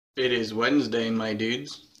It is Wednesday, my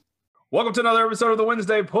dudes. Welcome to another episode of the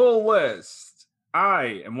Wednesday Pull List.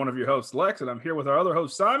 I am one of your hosts, Lex, and I'm here with our other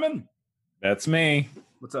host, Simon. That's me.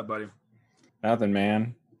 What's up, buddy? Nothing,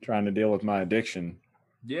 man. Trying to deal with my addiction.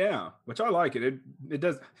 Yeah, which I like it. It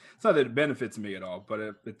does. It's not that it benefits me at all, but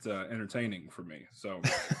it's entertaining for me. So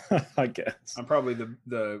I guess I'm probably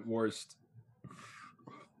the worst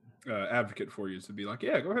advocate for you to be like,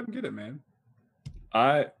 yeah, go ahead and get it, man.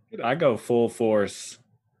 I go full force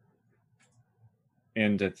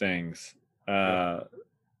into things.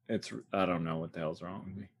 It's I don't know what the hell's wrong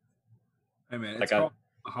with me. Hey, man, it's called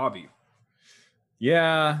a hobby.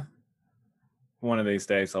 Yeah. One of these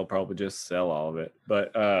days, I'll probably just sell all of it.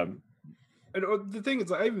 But and the thing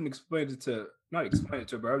is, I even explained it to, not explained it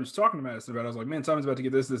to her, but I was talking to Madison about it. I was like, man, Simon's about to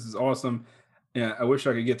get this. This is awesome. Yeah, I wish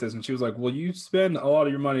I could get this. And she was like, well, you spend a lot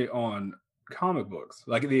of your money on comic books,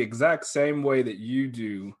 like the exact same way that you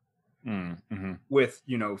do with,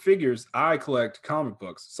 figures. I collect comic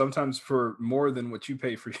books, sometimes for more than what you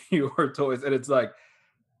pay for your toys. And it's like,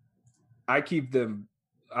 I keep them.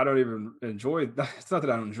 I don't even enjoy. It's not that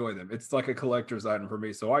I don't enjoy them. It's like a collector's item for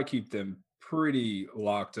me. So I keep them pretty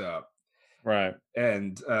locked up. Right.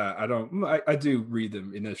 And I do read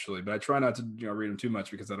them initially, but I try not to read them too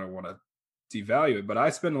much because I don't want to devalue it. But I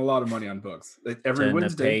spend a lot of money on books. Every Turn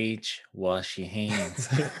Wednesday, the page, wash your hands.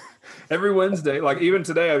 every Wednesday, like even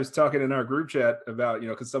today, I was talking in our group chat about,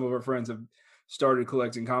 because some of our friends have started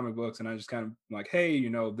collecting comic books, and I just kind of like, hey,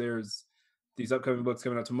 there's these upcoming books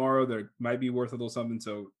coming out tomorrow that might be worth a little something.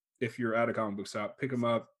 So if you're at a comic book shop, pick them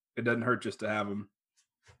up. It doesn't hurt just to have them.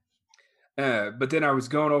 But then I was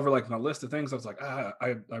going over like my list of things. I was like,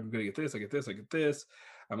 I'm going to get this. I get this. I get this.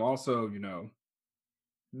 I'm also,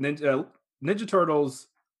 Ninja Turtles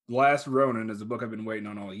Last Ronin is a book I've been waiting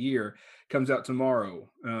on all year. Comes out tomorrow.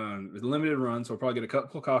 It's a limited run, so I'll probably get a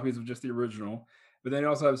couple of copies of just the original. But then I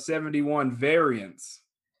also have 71 variants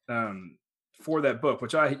for that book,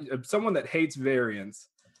 which I'm someone that hates variants,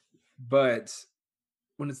 but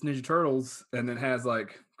when it's Ninja Turtles and it has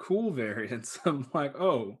like cool variants, I'm like,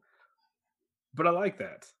 oh, but I like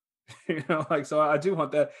that. So I do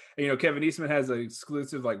want that. And, Kevin Eastman has an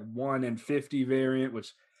exclusive like 1 in 50 variant,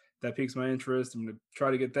 which that piques my interest. I'm going to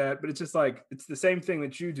try to get that, but it's just like, it's the same thing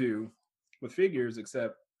that you do with figures,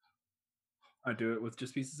 except I do it with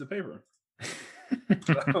just pieces of paper.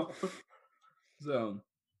 so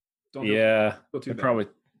don't it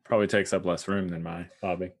probably takes up less room than my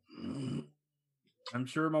hobby. I'm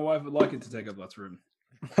sure my wife would like it to take up less room.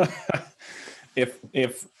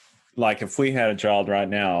 If we had a child right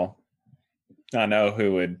now, I know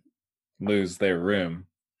who would lose their room.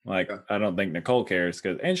 Like, I don't think Nicole cares,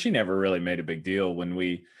 and she never really made a big deal. When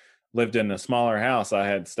we lived in a smaller house, I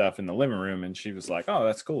had stuff in the living room, and she was like, oh,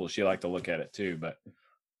 that's cool. She liked to look at it too, but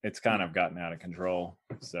it's kind of gotten out of control.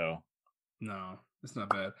 So no, it's not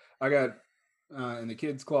bad. I got in the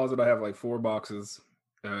kids' closet, I have like 4 boxes.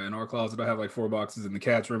 In our closet, I have like 4 boxes. In the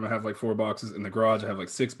cat's room, I have like 4 boxes. In the garage, I have like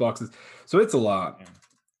 6 boxes. So it's a lot.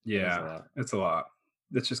 Yeah, it's a lot.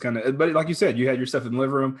 It's just kind of, but like you said, you had your stuff in the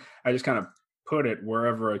living room. I just kind of put it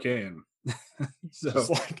wherever I can. So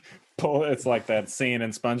it's like that scene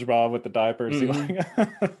in SpongeBob with the diapers.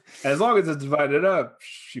 Mm-hmm. As long as it's divided up,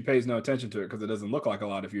 she pays no attention to it because it doesn't look like a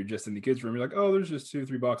lot. If you're just in the kids' room, you're like, oh, there's just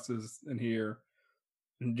 2-3 boxes in here,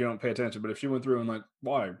 and you don't pay attention. But if she went through and like,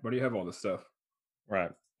 why do you have all this stuff?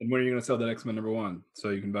 Right. And when are you going to sell that X-Men #1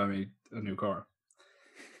 so you can buy me a new car?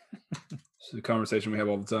 It's a conversation we have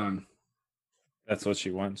all the time. That's what she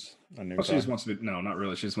wants. A new car. She just wants me. No, not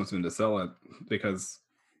really. She just wants me to sell it because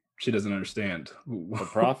she doesn't understand the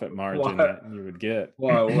profit margin that you would get.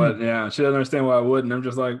 Why? What? Yeah, she doesn't understand why I would, and I'm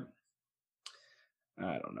just like,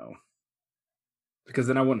 I don't know, because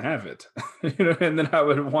then I wouldn't have it, and then I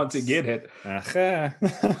would want to get it.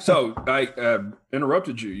 So I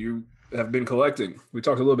interrupted you. You have been collecting. We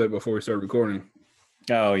talked a little bit before we started recording.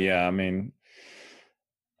 Oh yeah, I mean,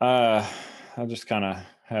 I just kind of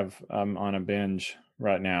I'm on a binge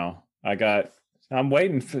right now. I'm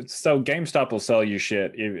waiting so GameStop will sell you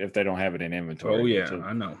shit if they don't have it in inventory. Oh yeah,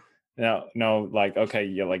 I know. No, like, okay,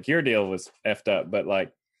 yeah, like your deal was effed up, but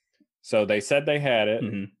like, so they said they had it,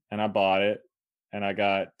 and I bought it, and I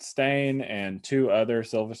got Stain and 2 other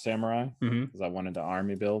Silver Samurai because I wanted the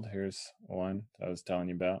army build. Here's one I was telling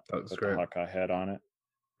you about. That's with great. The Hawkeye head on it.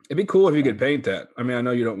 It'd be cool if you could paint that. I mean, I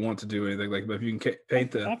know you don't want to do anything like, but if you can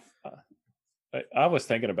paint that. I was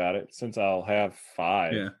thinking about it. Since I'll have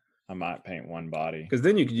 5. Yeah. I might paint one body. Because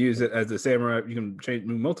then you could use it as the samurai. You can change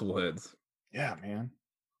multiple heads. Yeah, man.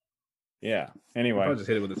 Yeah. Anyway. I'll just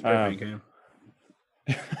hit it with a spray paint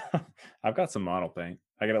can. I've got some model paint.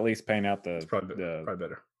 I could at least paint out the probably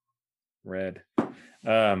better red.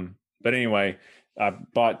 But anyway, I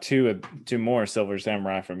bought two more Silver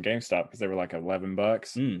Samurai from GameStop because they were like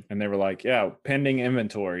 $11, and they were like, "Yeah, pending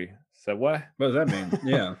inventory." So what? What does that mean?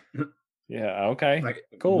 Yeah, Yeah. Okay. like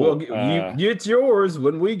Cool. it's yours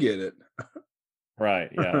when we get it. Right.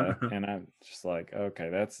 Yeah. And I'm just like, okay,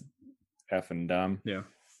 that's effing dumb. Yeah.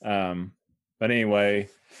 But anyway,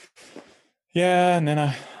 yeah, and then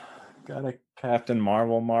I got a Captain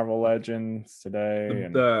Marvel Legends today,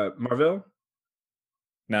 and The Marvel.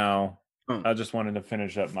 no, Oh. I just wanted to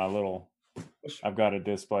finish up my little. I've got a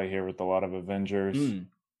display here with a lot of Avengers.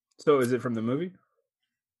 So is it from the movie?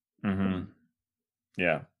 Mm-hmm.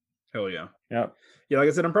 Yeah. Hell yeah. Yep. Yeah, like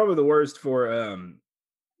I said, I'm probably the worst for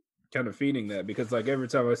kind of feeding that, because like every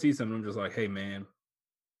time I see something, I'm just like, hey man,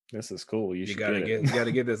 this is cool. You gotta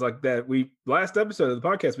get this. Like that, last episode of the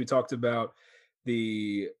podcast, we talked about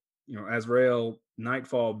the Azrael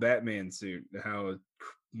Nightfall Batman suit, how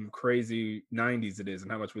crazy 90s it is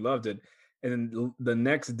and how much we loved it. And then the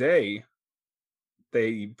next day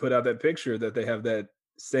they put out that picture that they have that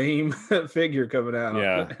same figure coming out.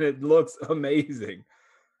 Yeah. And it looks amazing.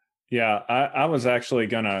 Yeah, I was actually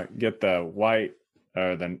gonna get the white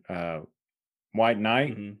White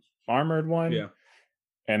Knight armored one. Yeah.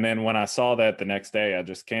 And then when I saw that the next day, I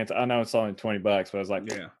just canceled. I know it's only $20, but I was like,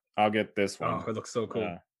 yeah, I'll get this one. Oh, it looks so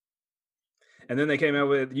cool. And then they came out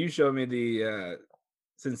with, you showed me the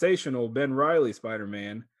sensational Ben Reilly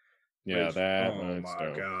Spider-Man. Yeah, that. Oh my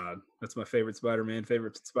dope. God, that's my favorite Spider-Man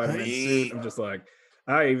suit. I'm just like,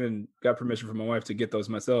 I even got permission from my wife to get those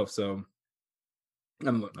myself. So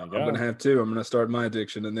I'm gonna have to. I'm gonna start my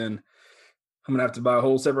addiction, and then I'm gonna have to buy a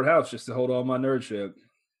whole separate house just to hold all my nerd shit.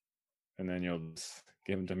 And then you'll just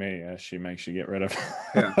give them to me as she makes you get rid of.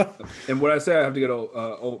 Yeah. And when I say I have to get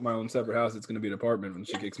my own separate house, it's gonna be an apartment when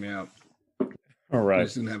she kicks me out. All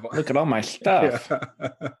right. Look at all my stuff.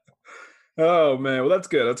 Yeah. Oh man, well that's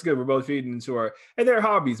good. That's good. We're both feeding into and they're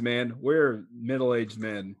hobbies, man. We're middle-aged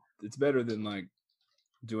men. It's better than like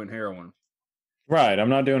doing heroin. Right. I'm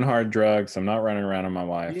not doing hard drugs. I'm not running around on my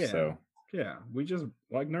wife. Yeah. So yeah, we just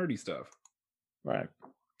like nerdy stuff. Right.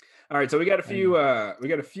 All right. So we got a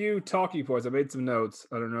few talking points. I made some notes.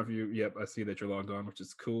 I don't know if yep, I see that you're logged on, which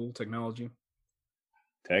is cool. Technology.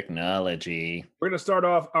 We're going to start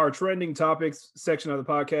off our trending topics section of the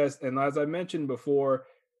podcast. And as I mentioned before,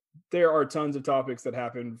 there are tons of topics that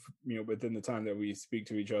happen, within the time that we speak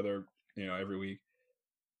to each other, every week,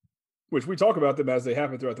 which we talk about them as they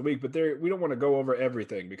happen throughout the week, but we don't want to go over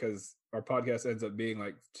everything because our podcast ends up being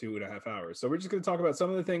like 2.5 hours. So we're just going to talk about some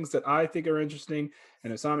of the things that I think are interesting.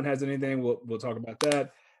 And if Simon has anything, we'll talk about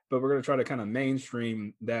that, but we're going to try to kind of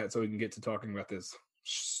mainstream that so we can get to talking about this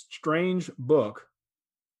strange book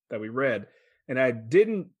that we read. And I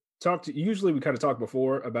didn't talk to, usually we kind of talk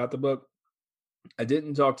before about the book. I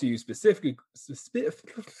didn't talk to you specifically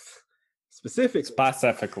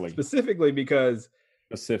because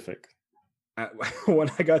when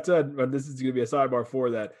I got done, this is going to be a sidebar for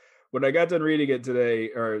that. When I got done reading it today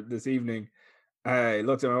or this evening, I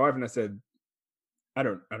looked at my wife and I said, I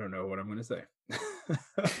don't know what I'm going to say.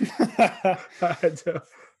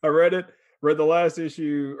 I read the last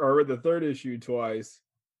issue, or read the third issue twice,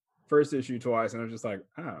 first issue twice, and I was just like,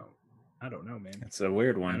 oh, I don't know, man. It's a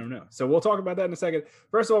weird one. I don't know. So we'll talk about that in a second.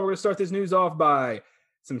 First of all, we're going to start this news off by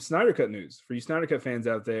some Snyder Cut news for you Snyder Cut fans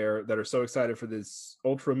out there that are so excited for this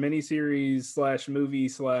ultra mini series / movie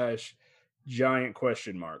 / giant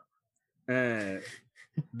question mark.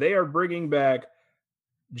 They are bringing back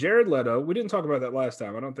Jared Leto. We didn't talk about that last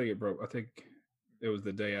time. I don't think it broke. I think it was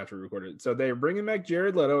the day after we recorded it. So they are bringing back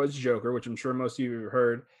Jared Leto as Joker, which I'm sure most of you have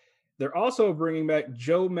heard. They're also bringing back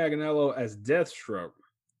Joe Manganiello as Deathstroke.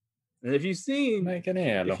 And if you've seen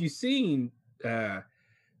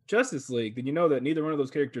Justice League, then you know that neither one of those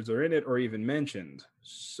characters are in it or even mentioned.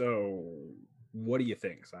 So, what do you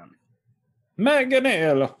think, Simon?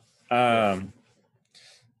 Manganiello.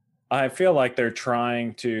 I feel like they're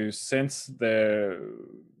trying to,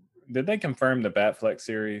 did they confirm the Batfleck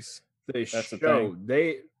series? They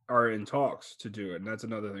are in talks to do it, and that's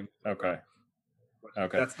another thing. Okay.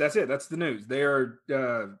 That's it. That's the news. They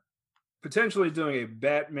are potentially doing a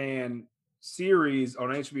Batman series on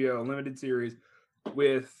HBO, a limited series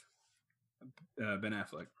with Ben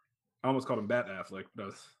Affleck. I almost called him Bat Affleck,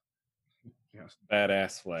 but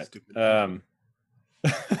Badass Fleck.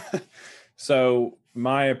 So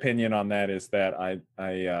my opinion on that is that I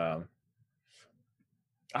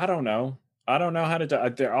don't know. I don't know how to do.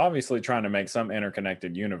 They're obviously trying to make some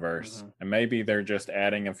interconnected universe, and maybe they're just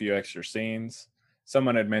adding a few extra scenes.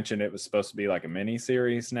 Someone had mentioned it was supposed to be like a mini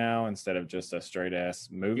series now instead of just a straight ass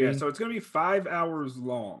movie. Yeah, so it's going to be 5 hours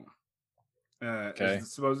long.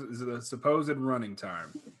 is the supposed running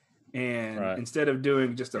time. And Right. instead of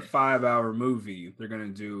doing just a 5-hour movie, they're going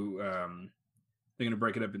to do they're going to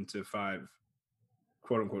break it up into 5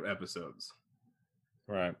 quote unquote episodes.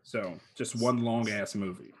 Right. So just one long ass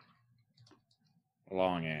movie.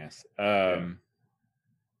 Long ass. Yeah.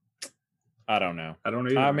 I don't know. I don't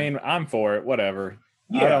either. I mean, I'm for it. Whatever.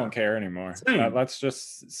 Yeah. I don't care anymore. Same. Let's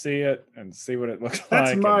just see it and see what it looks like.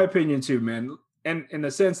 That's my opinion too, man. And in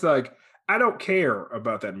the sense, like, I don't care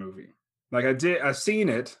about that movie. Like I've seen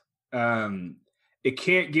it. It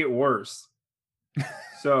can't get worse.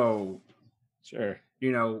 So Sure.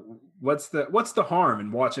 You know, what's the harm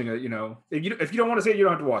in watching it? You know, if you don't want to see it, you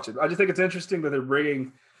don't have to watch it. I just think it's interesting that they're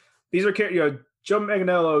bringing these are, you know, Joe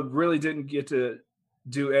Manganiello really didn't get to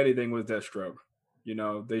do anything with Deathstroke. You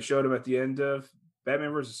know, they showed him at the end of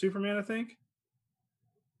Batman versus Superman, I think,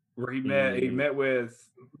 where he met with.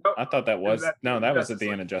 Oh, I thought that was that was at the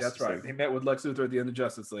end of Justice League. That's right. League. He met with Lex Luthor at the end of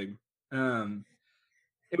Justice League.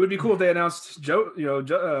 It would be cool if they announced Joe. You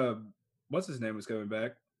know, what's his name was coming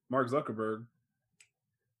back? Mark Zuckerberg.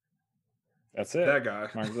 That's it. That guy,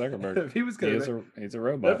 Mark Zuckerberg. If he was coming, he's a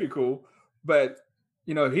robot. That'd be cool. But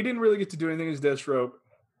you know, he didn't really get to do anything as Deathstroke.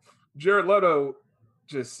 Jared Leto,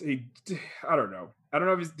 I don't know. I don't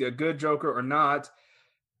know if he's a good Joker or not.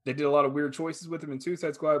 They did a lot of weird choices with him in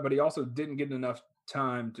Suicide Squad, but he also didn't get enough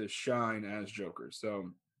time to shine as Joker. So,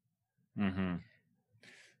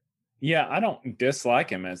 yeah, I don't dislike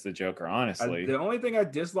him as the Joker, honestly. The only thing I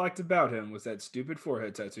disliked about him was that stupid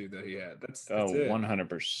forehead tattoo that he had. That's it.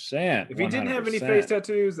 100%. If he didn't have any face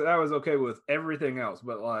tattoos, I was okay with everything else.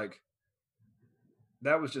 But like,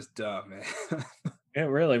 that was just dumb, man. It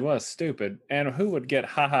really was stupid. And who would get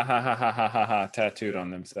ha ha ha ha ha ha ha ha tattooed on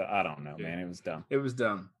themselves? I don't know, man. It was dumb. It was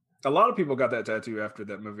dumb. A lot of people got that tattoo after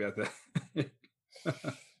that movie, I think.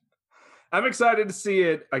 I'm excited to see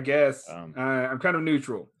it, I guess. I'm kind of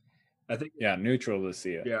neutral. I think neutral to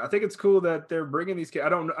see it. Yeah, I think it's cool that they're bringing these kids.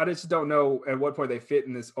 I just don't know at what point they fit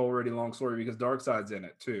in this already long story because Darkseid's in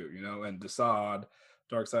it too, you know, and Desaad,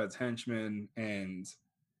 Darkseid's henchman, and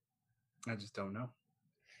I just don't know.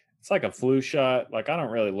 It's like a flu shot. Like, I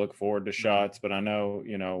don't really look forward to shots, but I know,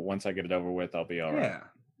 you know, once I get it over with, I'll be all right. Yeah.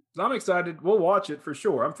 So I'm excited. We'll watch it for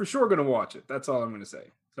sure. I'm for sure going to watch it. That's all I'm going to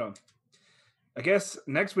say. So I guess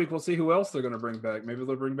next week we'll see who else they're going to bring back. Maybe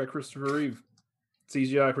they'll bring back Christopher Reeve.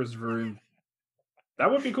 CGI Christopher Reeve.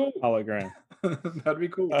 That would be cool. Hologram. That'd be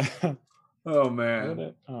cool. Oh,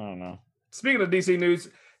 man. I don't know. Speaking of DC news,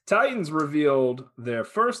 Titans revealed their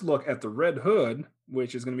first look at the Red Hood,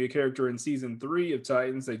 which is going to be a character in season 3 of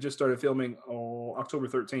Titans. They just started filming October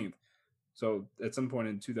 13th. So at some point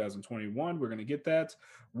in 2021, we're going to get that.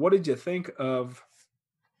 What did you think of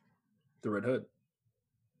the Red Hood?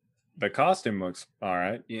 The costume looks all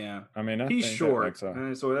right. Yeah. I mean, he's short,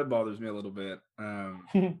 so. So that bothers me a little bit.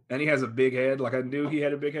 And he has a big head. Like, I knew he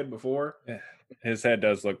had a big head before. Yeah. His head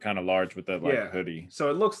does look kind of large with the hoodie. So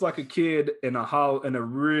it looks like a kid in a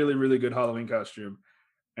really, really good Halloween costume.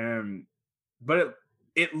 But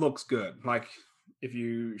it looks good. Like, if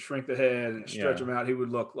you shrink the head and stretch him out, he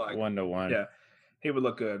would look like 1-to-1. Yeah, he would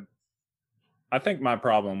look good. I think my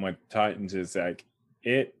problem with Titans is like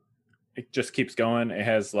it just keeps going. It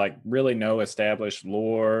has like really no established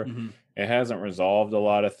lore. Mm-hmm. It hasn't resolved a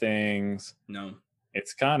lot of things. No.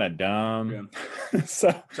 It's kind of dumb. Yeah.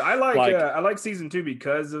 so I like season 2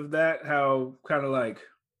 because of that, how kind of like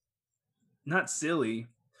not silly.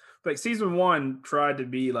 Like season 1 tried to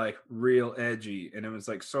be like real edgy, and it was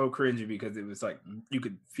like so cringy because it was like you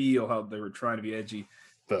could feel how they were trying to be edgy.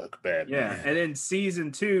 Fuck Batman. Yeah, and then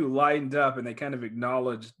season 2 lightened up, and they kind of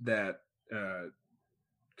acknowledged that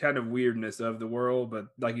kind of weirdness of the world. But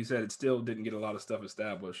like you said, it still didn't get a lot of stuff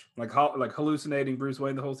established. Like hallucinating Bruce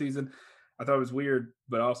Wayne the whole season, I thought it was weird,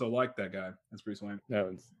 but I also liked that guy as Bruce Wayne. That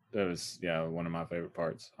was one of my favorite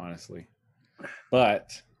parts, honestly.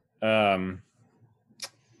 But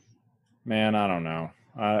man, I don't know.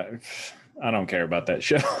 I don't care about that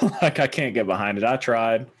show. Like, I can't get behind it. I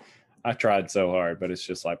tried so hard, but it's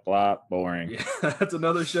just like blah, boring. Yeah, that's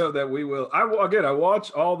another show that we will. I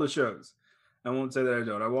watch all the shows. I won't say that I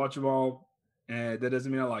don't. I watch them all, and that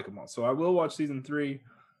doesn't mean I like them all. So I will watch season 3.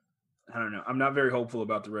 I don't know. I'm not very hopeful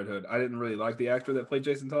about the Red Hood. I didn't really like the actor that played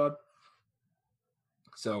Jason Todd.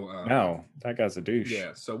 So no, that guy's a douche.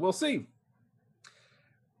 Yeah, so we'll see.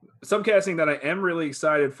 Some casting that I am really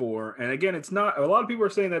excited for, and again, it's not a lot of people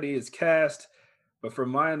are saying that he is cast, but from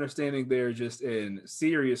my understanding, they're just in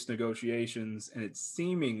serious negotiations, and it's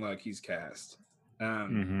seeming like he's cast.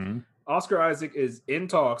 Oscar Isaac is in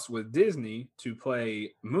talks with Disney to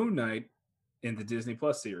play Moon Knight in the Disney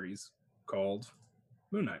Plus series called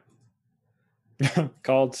Moon Knight.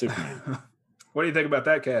 Called Superman. What do you think about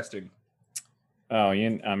that casting? Oh,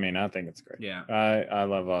 I mean, I think it's great. Yeah. I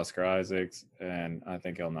love Oscar Isaacs, and I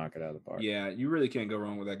think he'll knock it out of the park. Yeah, you really can't go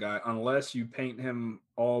wrong with that guy unless you paint him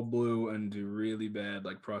all blue and do really bad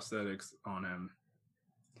like prosthetics on him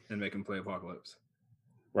and make him play Apocalypse.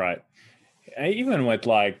 Right. Even with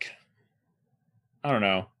like, I don't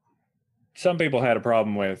know. Some people had a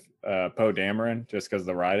problem with Poe Dameron just because of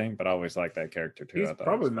the writing, but I always liked that character too. He's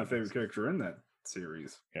probably my favorite character in that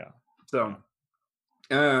series. Yeah. So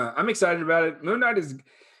I'm excited about it. Moon Knight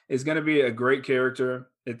is going to be a great character.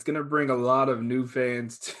 It's going to bring a lot of new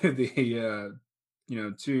fans to the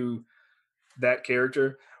to that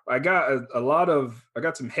character. I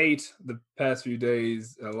got some hate the past few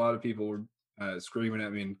days. A lot of people were screaming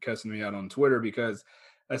at me and cussing me out on Twitter because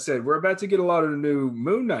I said we're about to get a lot of new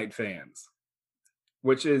Moon Knight fans,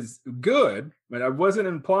 which is good. But I wasn't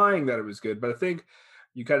implying that it was good. But I think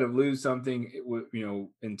you kind of lose something,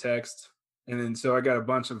 in text. And then so I got a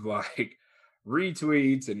bunch of like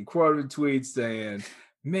retweets and quoted tweets saying,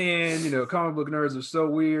 man, comic book nerds are so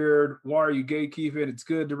weird. Why are you gatekeeping? It's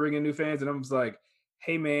good to bring in new fans. And I was like,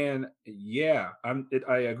 hey man, yeah,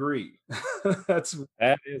 I agree.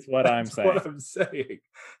 That is what I'm saying. What I'm saying.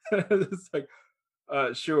 It's like,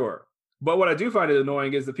 sure. But what I do find it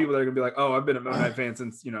annoying is the people that are gonna be like, oh, I've been a Moon Knight fan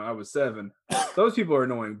since I was 7. Those people are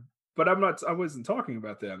annoying. But I wasn't talking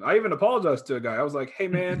about them. I even apologized to a guy. I was like, hey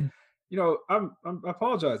man, I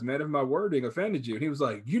apologize, man, if my wording offended you. And he was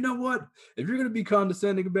like, you know what? If you're going to be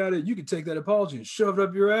condescending about it, you can take that apology and shove it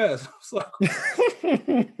up your ass. I was like,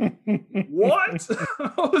 what?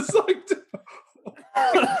 I was like,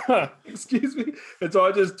 excuse me. And so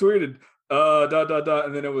I just tweeted, ...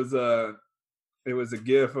 And then it was a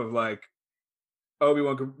gif of like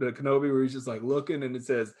Obi-Wan Kenobi where he's just like looking and it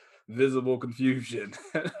says visible confusion.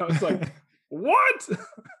 And I was like, what?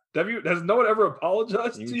 Has no one ever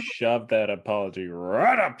apologized to you? You shoved that apology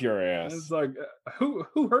right up your ass. It's like, who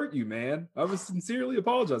hurt you, man? I was sincerely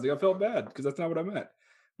apologizing. I felt bad because that's not what I meant.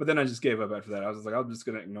 But then I just gave up after that. I was just like, I'm just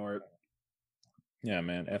going to ignore it. Yeah,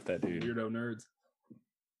 man. F that dude. Weirdo nerds.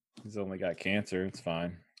 He's only got cancer. It's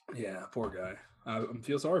fine. Yeah, poor guy. I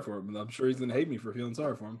feel sorry for him. I'm sure he's going to hate me for feeling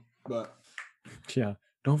sorry for him. But yeah,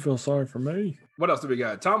 don't feel sorry for me. What else do we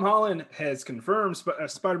got? Tom Holland has confirmed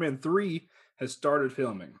Spider-Man 3 has started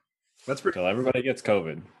filming. That's pretty. Until everybody gets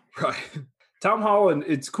COVID. Right. Tom Holland,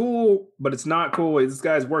 it's cool, but it's not cool. This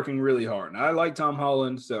guy's working really hard. And I like Tom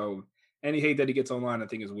Holland, so any hate that he gets online, I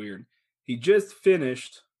think is weird. He just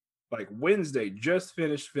finished, like Wednesday,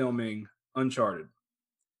 filming Uncharted,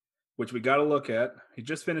 which we got to look at. He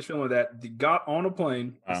just finished filming that. He got on a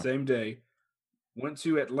plane the same day, went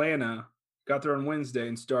to Atlanta, got there on Wednesday,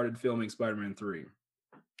 and started filming Spider-Man 3.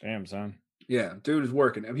 Damn, son. Yeah, dude is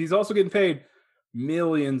working. And he's also getting paid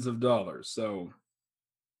millions of dollars. So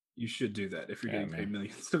you should do that if you're getting paid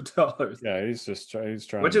millions of dollars. Yeah, he's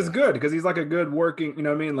trying. Which is good because he's like a good working, you know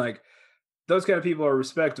what I mean? Like those kind of people are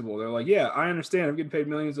respectable. They're like, yeah, I understand. I'm getting paid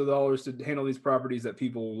millions of dollars to handle these properties that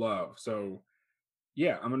people love. So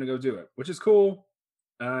yeah, I'm going to go do it, which is cool.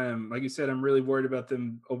 Like you said, I'm really worried about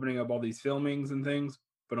them opening up all these filmings and things,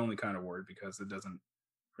 but only kind of worried because it doesn't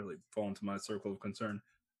really fall into my circle of concern.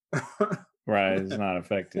 Right. It's not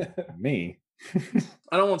affecting me.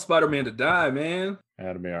 I don't want Spider-Man to die, man.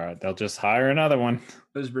 That'll be all right. They'll just hire another one.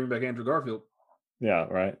 They'll just bring back Andrew Garfield. Yeah,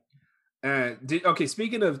 right. Okay,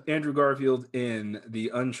 speaking of Andrew Garfield in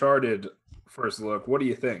the Uncharted first look, what do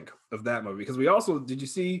you think of that movie? Because did you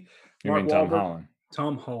see Mark Wahlberg? Tom Holland.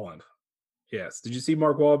 Tom Holland. Yes. Did you see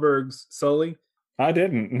Mark Wahlberg's Sully? I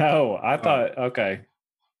didn't. No, I thought, okay.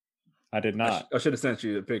 I did not. I should have sent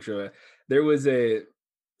you a picture of it. There was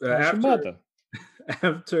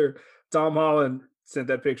after Tom Holland sent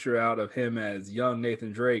that picture out of him as young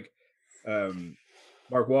Nathan Drake,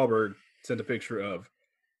 Mark Wahlberg sent a picture of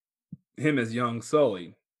him as young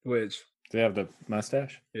Sully, which... Do you have the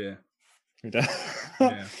mustache? Yeah.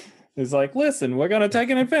 Yeah. He's like, listen, we're going to take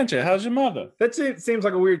an adventure. How's your mother? That seems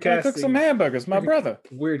like a weird casting. Cook some hamburgers, my brother.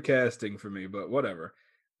 Weird casting for me, but whatever.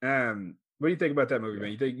 What do you think about that movie,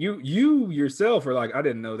 man? You think you yourself are like, I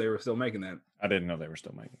didn't know they were still making that. I didn't know they were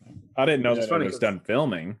still making that. I didn't know that it was done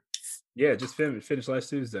filming. Yeah, just finished last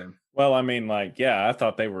Tuesday. Well, I mean, like, yeah, I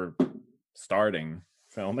thought they were starting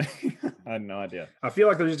filming. I had no idea. I feel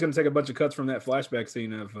like they're just going to take a bunch of cuts from that flashback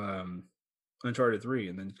scene of Uncharted 3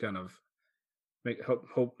 and then kind of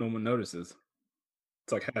hope no one notices.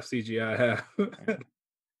 It's like half CGI,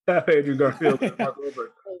 half Andrew Garfield.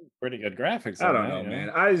 Pretty good graphics. I don't know, man.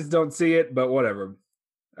 I just don't see it, but whatever.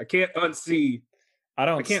 I can't unsee. I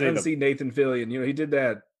can't unsee Nathan Fillion. He did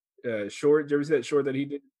that short. Did you ever see that short that he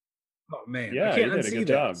did? Oh man, yeah, I can't he did unsee a good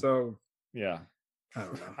that. job. So yeah, I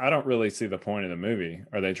don't know. I don't really see the point of the movie.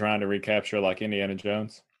 Are they trying to recapture like Indiana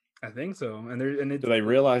Jones? I think so. And Do they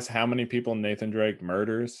realize how many people Nathan Drake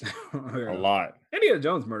murders? A lot. Indiana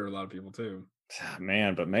Jones murdered a lot of people too.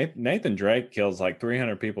 Man, but Nathan Drake kills like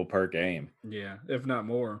 300 people per game. Yeah, if not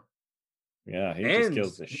more. Yeah, he just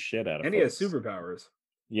kills the shit out of and folks. He has superpowers.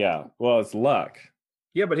 Yeah, well, it's luck.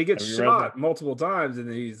 Yeah, but he gets shot multiple times,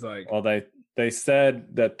 and he's like... Well, they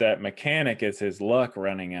said that mechanic is his luck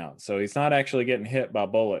running out. So he's not actually getting hit by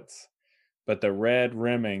bullets. But the red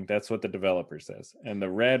rimming, that's what the developer says. And the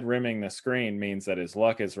red rimming the screen means that his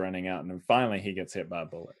luck is running out. And then finally he gets hit by a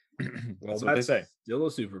bullet. Well, that's what they say. Still a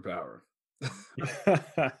superpower.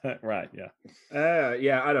 Right, yeah.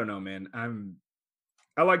 Yeah, I don't know, man.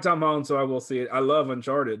 I like Tom Holland, so I will see it. I love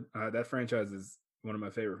Uncharted. That franchise is one of my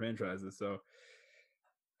favorite franchises. So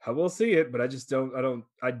I will see it, but I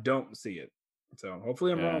don't see it. So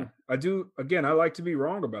hopefully I'm wrong. I like to be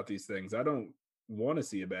wrong about these things. I don't want to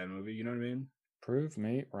see a bad movie, you know what I mean? Prove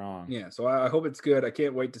me wrong. Yeah, so I hope it's good. I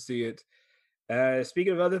can't wait to see it.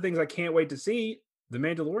 Speaking of other things I can't wait to see, The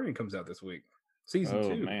Mandalorian comes out this week. Season 2.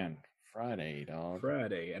 Oh man, Friday, dog.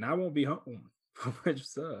 Friday, and I won't be home, which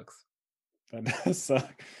sucks. That does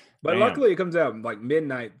suck. But luckily it comes out like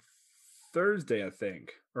midnight Thursday, I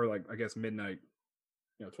think. Or like, I guess midnight,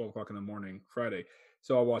 12 o'clock in the morning, Friday.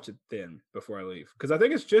 So I'll watch it then before I leave. Because I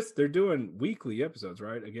think it's just, they're doing weekly episodes,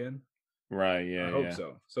 right? Again? Right, yeah. I hope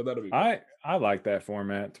so. So that'll be good. I like that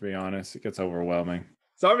format, to be honest. It gets overwhelming.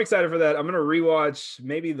 So I'm excited for that. I'm gonna rewatch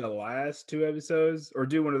maybe the last 2 episodes or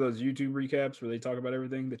do one of those YouTube recaps where they talk about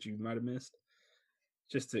everything that you might have missed.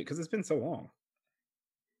 Just because it's been so long.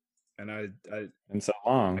 And been so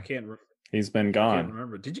long. I can't he's been gone. I can't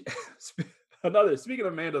remember. Did you speaking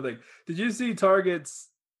of Mando thing, did you see Target's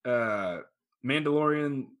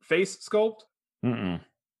Mandalorian face sculpt? Mm-mm.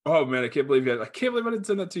 Oh man, I can't believe I didn't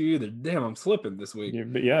send that to you either. Damn, I'm slipping this week.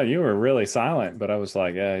 You were really silent, but I was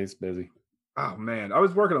like, yeah, he's busy. Oh man, I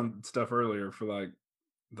was working on stuff earlier for like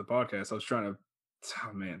the podcast. I was trying to,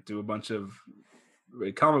 do a bunch of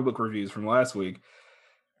comic book reviews from last week,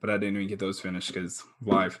 but I didn't even get those finished because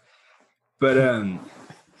live. But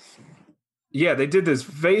yeah, they did this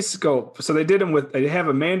face sculpt. So they have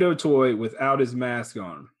a Mando toy without his mask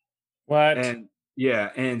on. What? And yeah,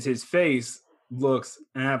 and his face looks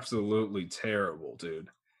absolutely terrible, dude.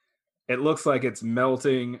 It looks like it's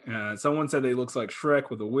melting. Someone said it looks like Shrek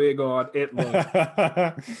with a wig on. It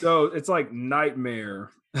looks so it's like nightmare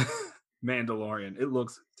Mandalorian. It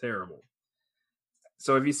looks terrible.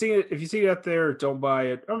 So if you see it out there, don't buy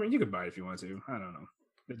it. I mean, you can buy it if you want to. I don't know.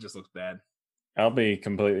 It just looks bad. I'll be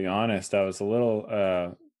completely honest. I was a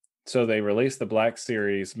little so they released the Black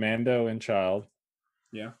Series, Mando and Child.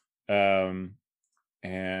 Yeah.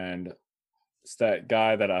 And it's that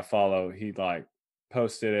guy that I follow, he like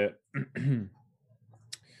posted it. And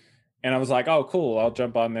I was like, oh cool, I'll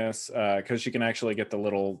jump on this because you can actually get the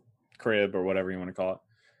little crib or whatever you want to call it.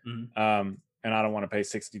 Mm-hmm. And I don't want to pay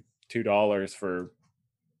 $62 for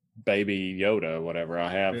baby Yoda, whatever. I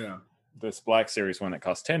have this Black Series one that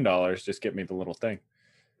costs $10. Just get me the little thing.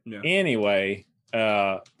 Yeah. Anyway,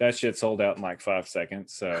 that shit sold out in like 5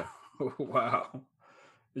 seconds. So wow.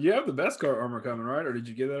 You have the Beskar armor coming, right? Or did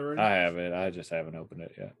you get that already? I have it. I just haven't opened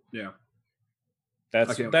it yet. Yeah.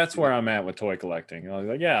 That's where I'm at with toy collecting. I was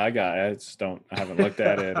like, yeah, I got it. I haven't looked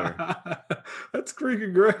at it. Or that's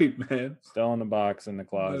freaking great, man. Still in the box in the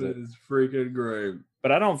closet. That is freaking great.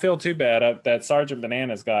 But I don't feel too bad. That Sergeant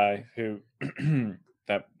Bananas guy who,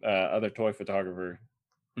 that other toy photographer,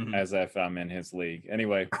 as if I'm in his league.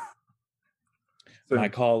 Anyway, my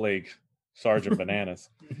colleague, Sergeant Bananas,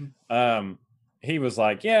 he was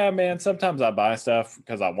like, yeah, man, sometimes I buy stuff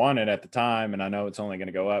because I want it at the time and I know it's only going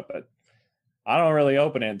to go up, but I don't really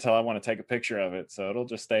open it until I want to take a picture of it. So it'll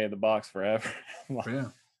just stay in the box forever. Like, yeah.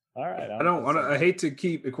 All right. I hate to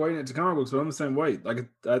keep equating it to comic books, but I'm the same way. Like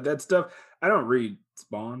that stuff, I don't read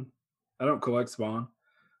Spawn. I don't collect Spawn,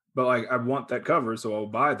 but like I want that cover, so I'll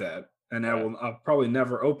buy that, and I'll probably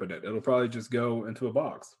never open it. It'll probably just go into a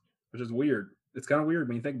box, which is weird. It's kind of weird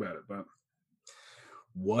when you think about it, but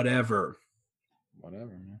whatever,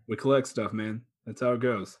 man. We collect stuff, man. That's how it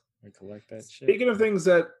goes. We collect that shit. Speaking of things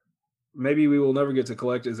that maybe we will never get to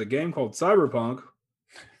collect, is a game called Cyberpunk.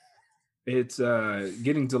 It's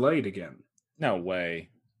getting delayed again. No way.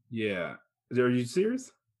 Yeah. Are you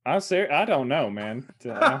serious? I'm serious. I don't know, man.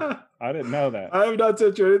 I didn't know that. I have not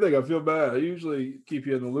sent you anything. I feel bad. I usually keep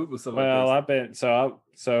you in the loop with something. Well, like I've been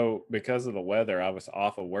so because of the weather, I was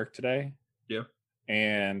off of work today. Yeah.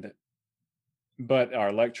 But our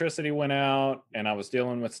electricity went out, and I was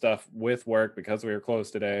dealing with stuff with work because we were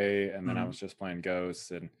closed today, and then I was just playing Ghosts,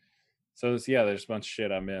 and so there's a bunch of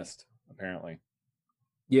shit I missed apparently.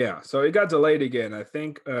 Yeah, so it got delayed again. I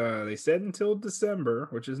think they said until December,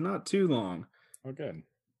 which is not too long. Oh, good.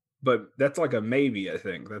 But that's like a maybe, I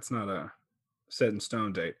think. That's not a set in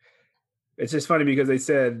stone date. It's just funny because they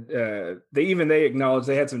said they acknowledged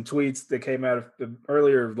they had some tweets that came out of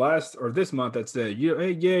earlier last or this month that said,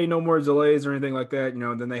 hey, yay, no more delays or anything like that.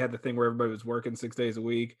 And then they had the thing where everybody was working 6 days a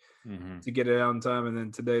week to get it out in time. And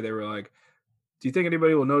then today they were like, do you think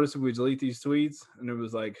anybody will notice if we delete these tweets? And it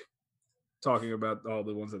was like talking about all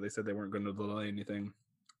the ones that they said they weren't going to delay anything.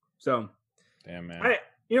 So, damn, man.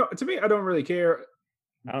 To me, I don't really care.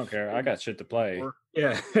 I don't care. I got shit to play.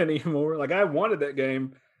 Anymore. Like I wanted that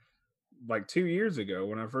game like 2 years ago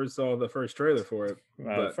when I first saw the first trailer for it.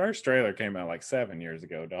 The first trailer came out like 7 years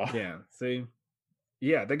ago, dog. Yeah. See?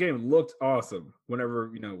 Yeah, that game looked awesome whenever,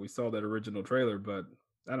 we saw that original trailer, but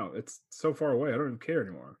I don't know, it's so far away. I don't even care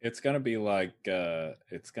anymore. It's gonna be like Duke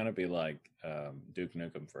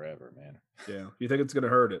Nukem Forever, man. Yeah. You think it's gonna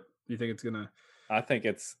hurt it? You think it's gonna I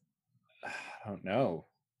don't know.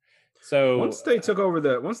 So once they took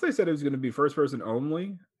over once they said it was gonna be first person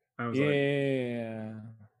only, I was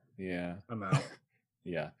yeah. I'm out.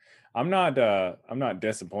 Yeah. I'm not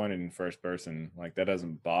disappointed in first person. Like that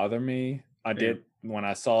doesn't bother me. I did when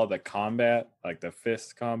I saw the combat, like the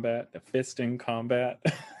fisting combat.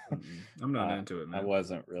 I'm not into it, man. I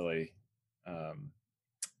wasn't really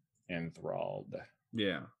enthralled.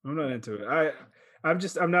 Yeah, I'm not into it.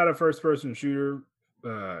 I'm not a first person shooter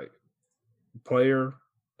player.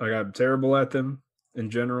 Like I'm terrible at them in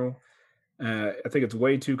general. I think it's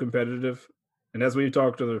way too competitive. And as we've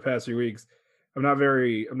talked over the past few weeks, I'm not a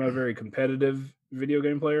very competitive video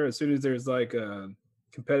game player. As soon as there's like a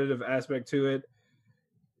competitive aspect to it,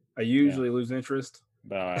 I usually lose interest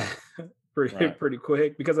pretty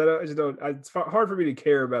quick because it's hard for me to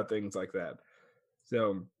care about things like that.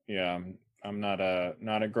 So yeah, I'm not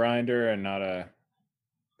a grinder and not a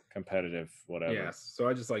competitive whatever. Yes, so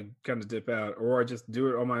I just like kind of dip out, or I just do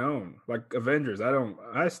it on my own. Like Avengers,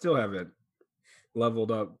 I still haven't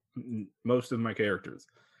leveled up most of my characters.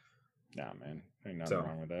 Nah, man, ain't nothing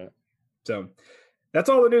wrong with that. So that's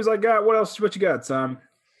all the news I got. What you got, Sam?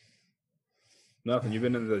 Nothing. You've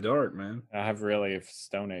been in the dark, man. I have really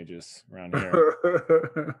Stone Ages around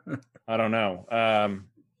here. I don't know.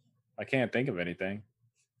 I can't think of anything.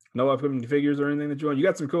 No upcoming figures or anything that you want? You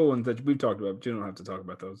got some cool ones that we've talked about, but you don't have to talk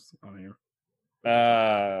about those on here.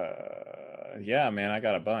 Yeah, man, I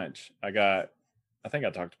got a bunch. I think I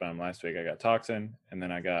talked about them last week. I got Toxin, and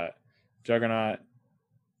then I got Juggernaut.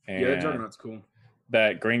 And yeah, Juggernaut's cool.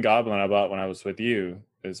 That Green Goblin I bought when I was with you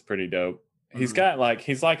is pretty dope. He's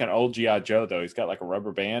like an old G.I. Joe, though. He's got like a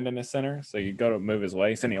rubber band in his center. So you go to move his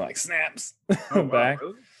waist and he like snaps back.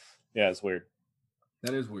 Really? Yeah, it's weird.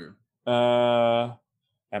 That is weird. That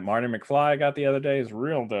Marty McFly I got the other day is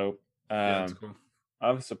real dope. Yeah, that's cool.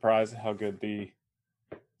 I was surprised how good the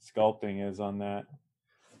sculpting is on that.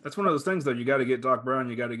 That's one of those things, though. You got to get Doc Brown.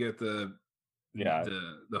 You got to get the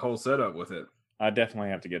whole setup with it. I definitely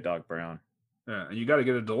have to get Doc Brown. Yeah, and you got to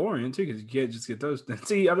get a DeLorean too, because you can't just get those.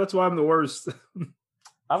 See, that's why I'm the worst.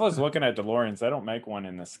 I was looking at DeLoreans. They don't make one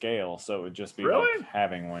in the scale, so it would just be like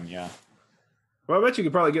having one. Yeah. Well, I bet you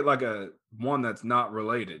could probably get like one that's not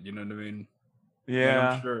related. You know what I mean?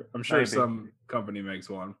 Yeah. Like I'm sure some company makes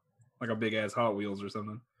one, like a big ass Hot Wheels or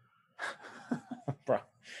something. Bro,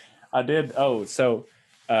 I did. I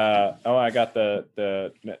got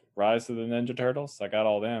the Rise of the Ninja Turtles. I got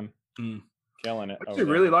all them. Killing it. I actually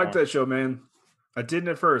really liked that show, man. I didn't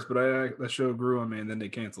at first, but that show grew on me, and then they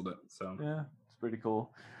canceled it. So yeah, it's pretty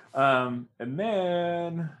cool. And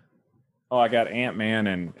then I got Ant-Man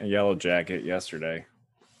and a Yellow Jacket yesterday.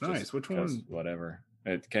 Nice. Which one? Whatever.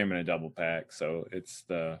 It came in a double pack, so it's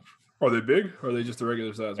the. Are they big? Or are they just the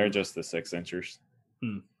regular size? They're just the 6 inchers.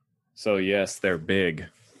 So yes, they're big.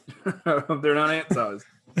 They're not ant size.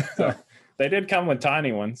 So. They did come with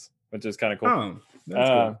tiny ones, which is kind of cool. Oh, that's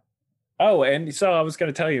cool. Oh, and so I was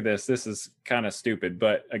going to tell you this. This is kind of stupid,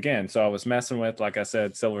 but again, so I was messing with, like I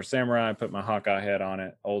said, Silver Samurai. Put my Hawkeye head on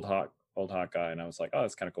it, old Hawkeye, and I was like, oh,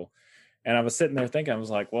 that's kind of cool. And I was sitting there thinking, I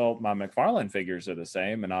was like, well, my McFarlane figures are the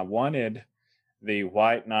same, and I wanted the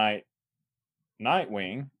White Knight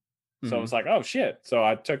Nightwing. So I was like, oh shit. So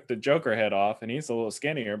I took the Joker head off, and he's a little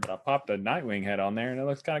skinnier, but I popped the Nightwing head on there, and it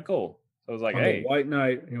looks kind of cool. So I was like, hey, White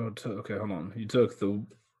Knight. Okay, hold on.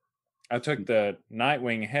 I took the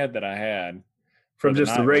Nightwing head that I had from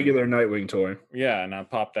just the regular Nightwing toy. Yeah, and I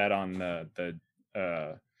popped that on the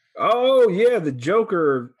the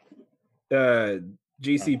Joker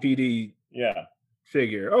GCPD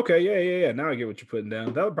figure. Okay, yeah. Now I get what you're putting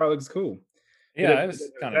down. That probably looks cool. Yeah, it's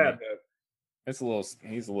kind of. It's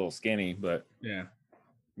he's a little skinny, but yeah.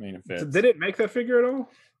 mean, it So fits. they didn't make that figure at all?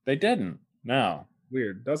 They didn't. No.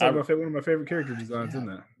 Weird. That's like one of my favorite character designs in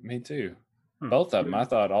that. Me too. Both of them. I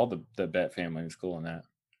thought all the Bet family was cool in that.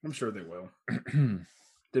 I'm sure they will.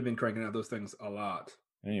 They've been cranking out those things a lot.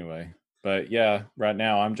 Anyway, but yeah, right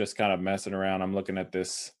now I'm just kind of messing around. I'm looking at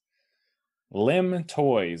this Lim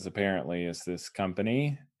Toys, apparently, is this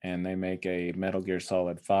company, and they make a Metal Gear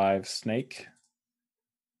Solid 5 Snake.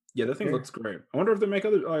 Yeah, that thing looks great. I wonder if they make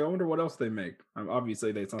other. I wonder what else they make.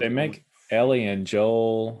 Obviously, they make Ellie and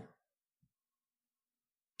Joel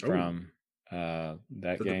from that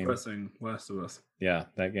the game. Depressing Last of Us. Yeah,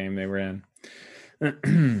 that game they were in.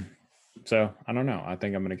 So I don't know. I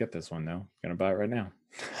think I'm gonna get this one though. Gonna buy it right now.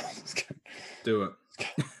 Do it.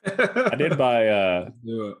 I did buy.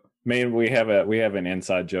 Do it. Man, we have an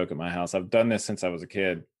inside joke at my house. I've done this since I was a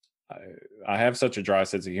kid. I have such a dry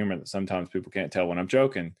sense of humor that sometimes people can't tell when I'm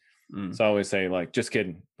joking. So I always say like, just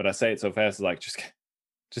kidding. But I say it so fast, it's like, just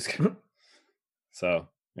kidding. So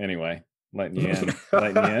anyway, letting you in.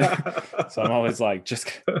 So I'm always like, just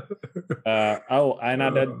kidding.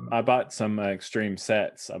 I bought some extreme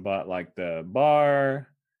sets. I bought like the bar.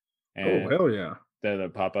 And hell yeah. The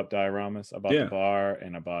pop-up dioramas. I bought the bar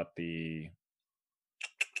and I bought the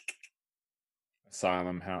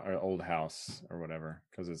asylum or old house or whatever,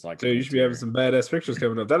 because it's like, so you should be having some badass pictures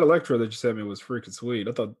coming up. That Electro that you sent me was freaking sweet.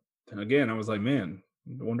 I thought, again, I was like, man,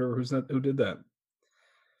 I wonder who did that.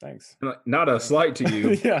 Thanks. Not a slight to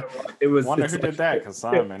you. Yeah, it was. Wonder who did that, because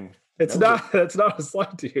Simon. It's not a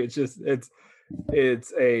slight to you. It's just it's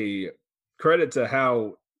a credit to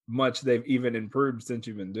how much they've even improved since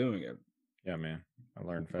you've been doing it. Yeah, man, I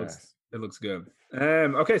learned fast. It looks good.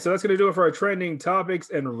 Okay, so that's going to do it for our trending topics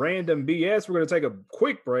and random BS. We're going to take a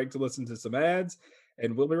quick break to listen to some ads,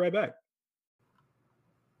 and we'll be right back.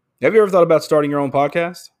 Have you ever thought about starting your own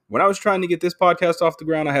podcast? When I was trying to get this podcast off the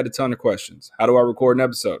ground, I had a ton of questions. How do I record an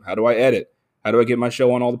episode? How do I edit? How do I get my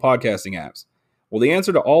show on all the podcasting apps? Well, the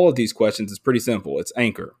answer to all of these questions is pretty simple. It's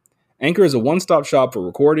Anchor. Anchor is a one-stop shop for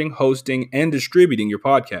recording, hosting, and distributing your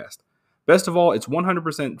podcast. Best of all, it's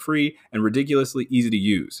 100% free and ridiculously easy to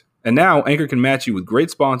use. And now, Anchor can match you with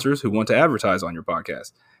great sponsors who want to advertise on your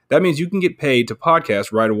podcast. That means you can get paid to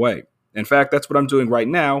podcast right away. In fact, that's what I'm doing right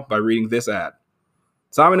now by reading this ad.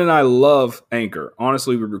 Simon and I love Anchor.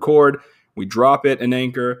 Honestly, we record, we drop it in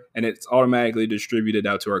Anchor, and it's automatically distributed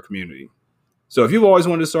out to our community. So if you've always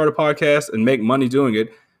wanted to start a podcast and make money doing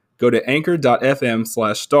it, go to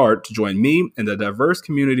anchor.fm/start to join me and the diverse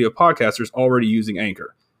community of podcasters already using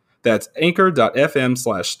Anchor. That's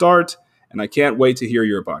anchor.fm/start, and I can't wait to hear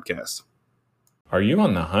your podcast. Are you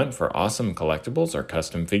on the hunt for awesome collectibles or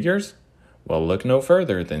custom figures? Well, look no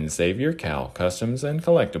further than Xavier Cal Customs and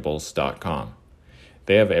Collectibles.com.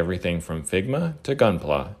 They have everything from Figma to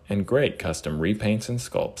Gunpla and great custom repaints and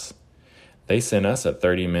sculpts. They sent us a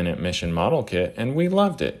 30-minute mission model kit and we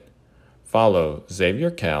loved it. Follow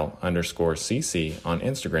XavierCal_CC on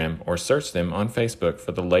Instagram or search them on Facebook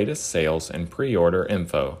for the latest sales and pre-order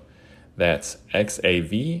info. That's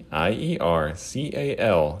XavierCal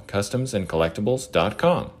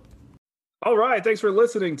customsandcollectibles.com. All right, thanks for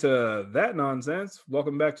listening to that nonsense.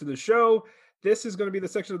 Welcome back to the show. This is going to be the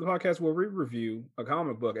section of the podcast where we review a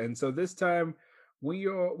comic book, and so this time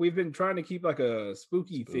we've been trying to keep like a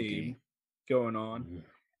spooky theme going on,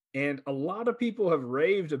 and a lot of people have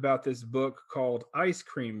raved about this book called Ice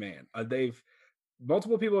Cream Man.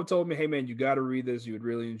 Multiple people have told me, "Hey man, you got to read this. You would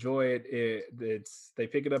really enjoy it." They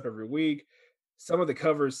pick it up every week. Some of the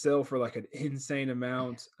covers sell for like an insane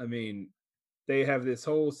amount. I mean, they have this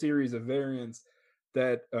whole series of variants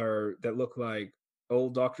that look like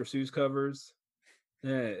old Dr. Seuss covers.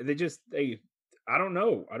 I don't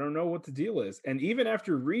know what the deal is. And even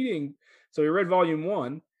after reading, so we read volume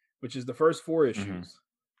 1, which is the first 4 issues. Mm-hmm.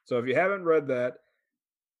 So if you haven't read that,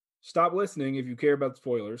 stop listening if you care about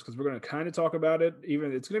spoilers, because we're going to kind of talk about it.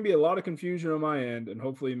 Even it's going to be a lot of confusion on my end, and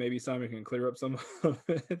hopefully maybe Simon can clear up some of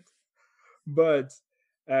it. But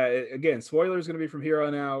again, spoilers going to be from here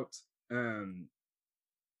on out.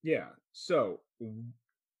 Yeah. So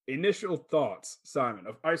initial thoughts, Simon,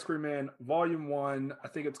 of Ice Cream Man Volume 1. I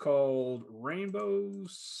think it's called Rainbow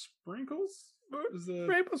Sprinkles. What is the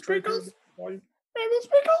Rainbow Sprinkles? Rainbow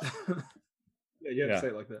Sprinkles? Yeah, you have to say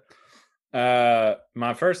it like that.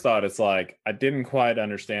 My first thought is like I didn't quite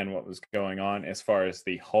understand what was going on as far as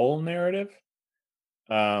the whole narrative.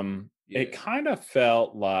 It kind of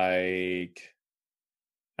felt like,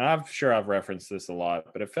 and I'm sure I've referenced this a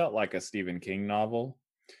lot, but it felt like a Stephen King novel,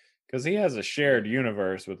 because he has a shared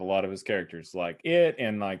universe with a lot of his characters, like it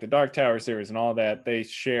and like the Dark Tower series and all that. They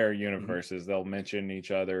share universes. Mm-hmm. They'll mention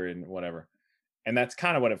each other and whatever. And that's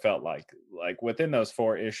kind of what it felt like. Like within those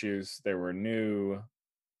 4 issues, there were new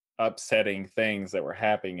upsetting things that were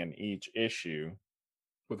happening in each issue,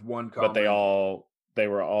 with one but comment. they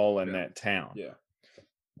were all in Yeah. that town. Yeah.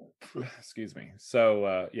 Excuse me.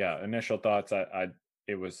 So initial thoughts.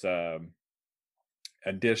 It was a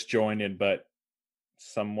disjointed but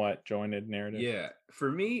somewhat jointed narrative. Yeah.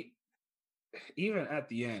 For me, even at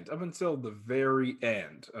the end, up until the very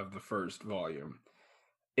end of the first volume,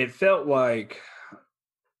 it felt like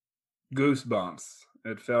Goosebumps.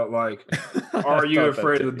 It felt like Are You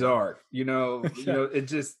Afraid of the Dark? You know,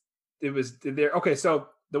 it was there. Okay, so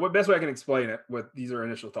the best way I can explain it with these are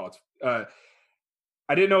initial thoughts. I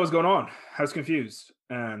didn't know what was going on. I was confused.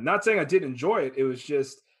 Not saying I didn't enjoy it. It was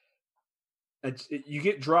just you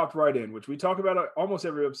get dropped right in, which we talk about almost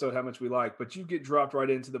every episode how much we like, but you get dropped right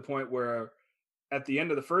into the point where at the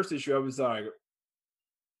end of the first issue, I was like,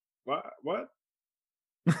 what?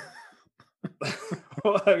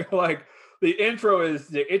 like the intro is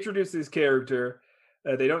they introduce this character.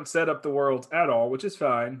 They don't set up the worlds at all, which is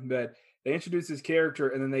fine, but they introduce this character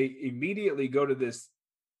and then they immediately go to this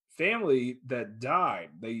family that died.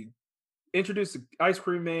 They introduce the ice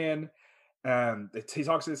cream man. He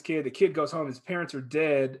talks to this kid. The kid goes home. His parents are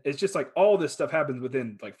dead. It's just like all this stuff happens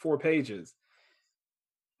within like 4 pages.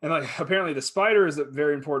 And like apparently the spider is a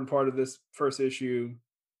very important part of this first issue.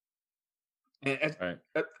 And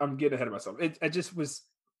I'm getting ahead of myself.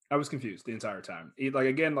 I was confused the entire time. Like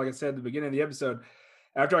I said at the beginning of the episode,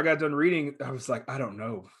 after I got done reading, I was like, I don't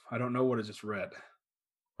know what I just read.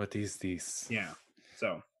 What is these? Yeah.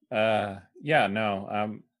 So. No,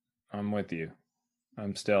 I'm with you.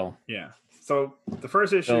 I'm still. Yeah. So the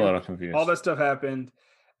first issue, still a little confused. All that stuff happened.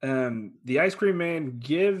 The ice cream man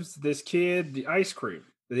gives this kid the ice cream.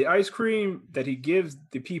 The ice cream that he gives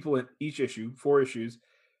the people in each issue, 4 issues,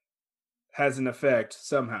 has an effect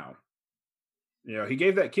somehow. You know, he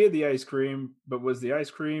gave that kid the ice cream, but was the ice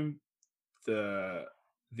cream the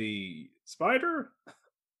spider?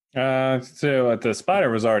 So the spider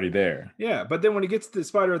was already there. Yeah, but then when he gets to the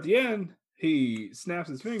spider at the end, he snaps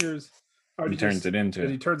his fingers. He turns it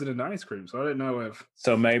into ice cream. So I didn't know if.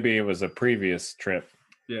 So maybe it was a previous trip.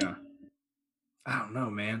 Yeah. I don't know,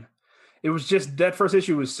 man. It was just that first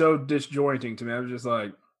issue was so disjointing to me. I was just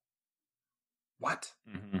like, what?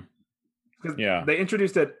 Because they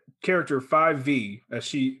introduced that character 5V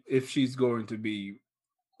if she's going to be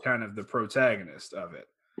kind of the protagonist of it,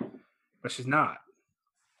 but she's not.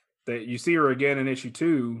 You see her again in issue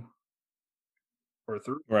 2 or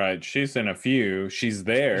 3. Right, she's in a few. She's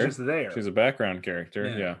there. She's just there. She's a background character.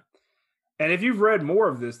 Yeah. And if you've read more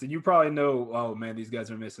of this, then you probably know. Oh man, these guys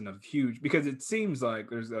are missing a huge because it seems like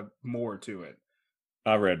there's more to it.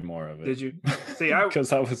 I read more of it. Did you? See,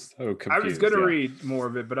 because I was so confused. I was going to read more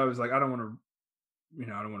of it, but I was like, I don't want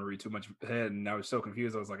to read too much ahead, and I was so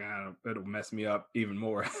confused. I was like, it'll mess me up even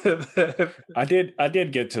more. I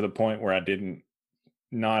did get to the point where I didn't,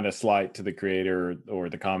 not a slight to the creator or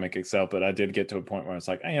the comic itself, but I did get to a point where it's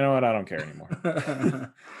like, hey, you know what, I don't care anymore.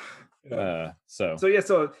 So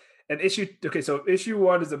an issue. Okay, so issue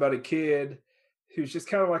 1 is about a kid who's just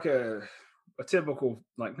kind of like a typical,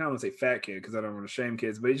 like, not want to say fat kid because I don't want to shame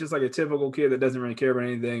kids, but he's just like a typical kid that doesn't really care about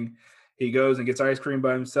anything. He goes and gets ice cream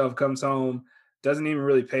by himself, comes home, doesn't even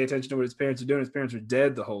really pay attention to what his parents are doing. His parents are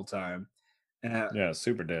dead the whole time.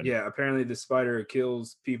 Super dead. Yeah, apparently the spider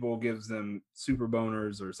kills people, gives them super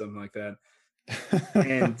boners or something like that.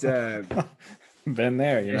 And been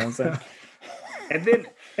there, you know what I'm saying? And then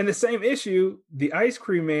in the same issue, the ice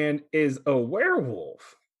cream man is a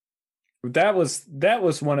werewolf. That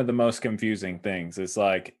was one of the most confusing things. It's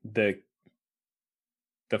like the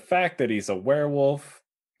fact that he's a werewolf,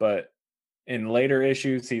 but in later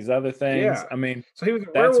issues he's other things. Yeah. I mean, so he was a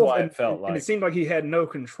that's werewolf, why it felt like, and it seemed like he had no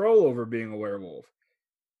control over being a werewolf,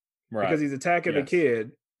 right? Because he's attacking the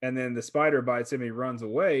kid, and then the spider bites him. He runs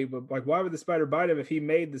away, but like, why would the spider bite him if he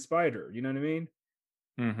made the spider? You know what I mean?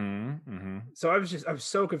 So I was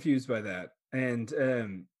so confused by that,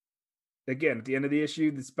 and again, at the end of the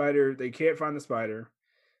issue, they can't find the spider.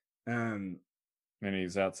 And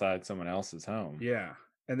he's outside someone else's home. Yeah.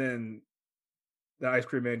 And then the ice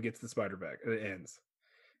cream man gets the spider back. It ends.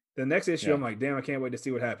 The next issue, I'm like, damn, I can't wait to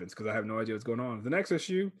see what happens because I have no idea what's going on. The next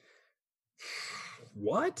issue,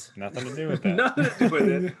 what? Nothing to do with that. Nothing to do with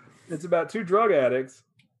it. It's about 2 drug addicts,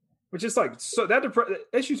 which is like, so that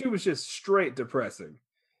issue 2 was just straight depressing.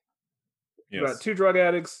 Yes. About 2 drug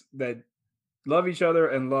addicts that love each other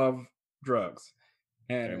and love drugs,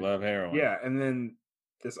 and they love heroin. Yeah, and then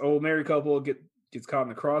this old married couple gets caught in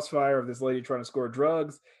the crossfire of this lady trying to score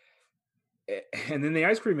drugs, and then the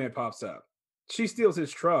ice cream man pops up. She steals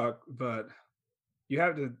his truck, but you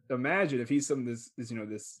have to imagine if he's some this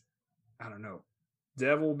I don't know,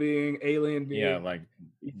 devil being, alien being. Yeah, like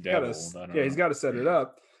devils. He's got to set it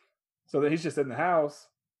up. So that he's just in the house,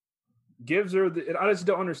 gives her and I just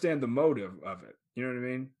don't understand the motive of it. You know what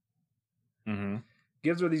I mean? Mm-hmm.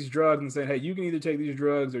 Gives her these drugs and saying, hey, you can either take these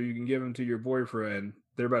drugs or you can give them to your boyfriend.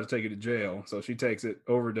 They're about to take you to jail. So she takes it,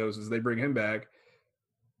 overdoses. They bring him back.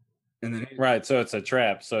 And then right. So it's a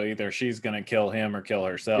trap. So either she's going to kill him or kill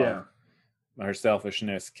herself. Yeah. Her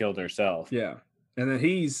selfishness killed herself. Yeah. And then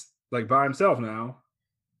he's like by himself now,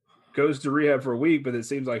 goes to rehab for a week, but it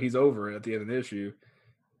seems like he's over it at the end of the issue.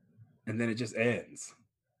 And then it just ends.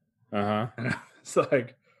 Uh-huh. And it's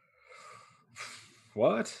like,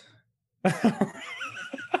 what?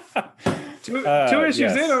 two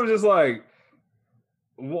issues in, I was just like,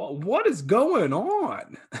 what is going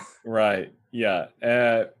on? Right. Yeah.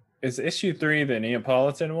 Is issue 3 the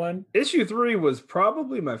Neapolitan one? Issue 3 was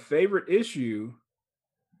probably my favorite issue,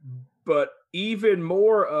 but even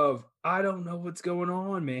more of, I don't know what's going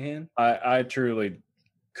on, man. I truly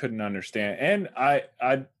couldn't understand. And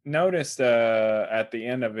I noticed at the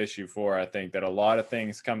end of issue 4, I think that a lot of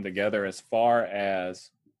things come together as far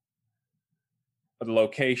as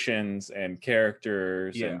locations and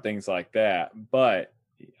characters and things like that. But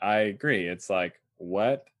I agree. It's like,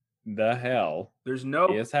 what the hell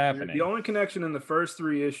is happening? The only connection in the first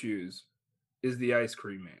 3 issues is the ice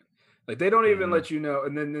cream man. Like they don't even let you know.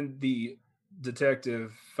 And then the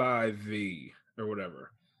Detective 5V or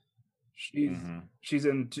whatever. She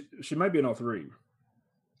might be in all 3.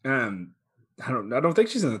 I don't think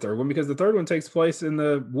she's in the third one because the third one takes place in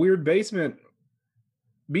the weird basement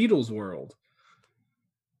Beatles world.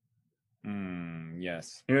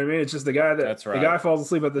 Yes. You know what I mean? It's just the guy that's right. The guy falls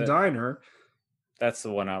asleep at the diner. That's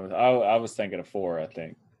the one I was thinking of 4, I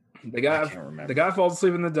think. I can't remember. The guy falls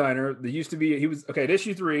asleep in the diner. There used to be at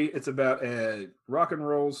issue 3, it's about a rock and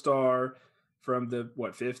roll star from the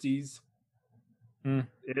 50s?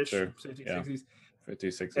 Ish, sure. 50s, yeah. 60s.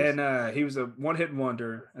 50s, 60s. And he was a one-hit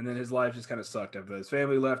wonder, and then his life just kind of sucked after that. His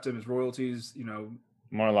family left him, his royalties,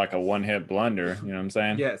 more like a one-hit blunder, you know what I'm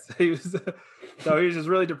saying? Yes. He was so he was just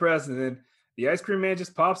really depressed, and then the ice cream man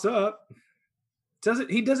just pops up. And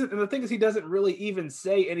the thing is he doesn't really even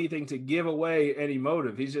say anything to give away any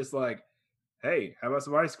motive. He's just like, hey, how about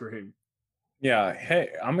some ice cream? Yeah, hey,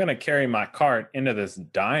 I'm gonna carry my cart into this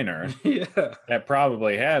diner. Yeah, that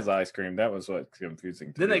probably has ice cream. That was what's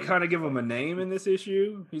confusing. Then they kind of give him a name in this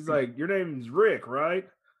issue. He's like, "Your name's Rick, right?"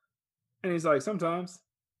 And he's like, "Sometimes."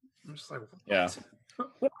 I'm just like, what? Yeah,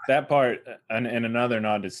 that part, and another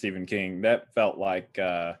nod to Stephen King. That felt like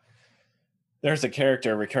there's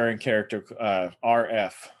a recurring character,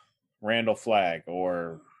 RF, Randall Flagg,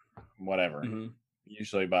 or whatever.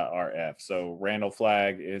 Usually by RF. So Randall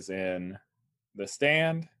Flagg is in The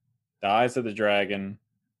Stand, The Eyes of the Dragon,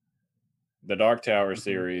 the Dark Tower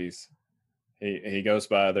series. He goes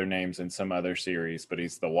by other names in some other series, but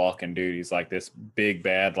he's the walking dude. He's like this big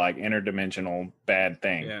bad, like interdimensional bad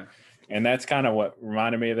thing. Yeah. And that's kind of what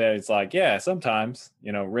reminded me of that. It's like, yeah, sometimes,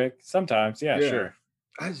 Rick, sometimes, yeah. Sure.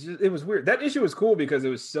 It was weird. That issue was cool because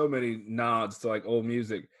there was so many nods to like old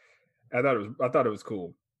music. I thought it was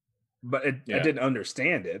cool, but I didn't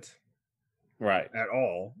understand it. Right. At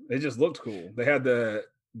all. It just looked cool. They had the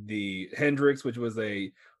Hendrix, which was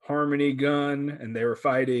a harmony gun, and they were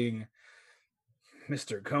fighting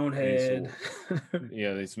Mr. Conehead.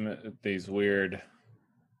 These weird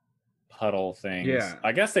puddle things. Yeah.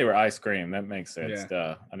 I guess they were ice cream. That makes sense.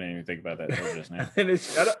 Yeah. I didn't even think about that just now.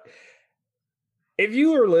 If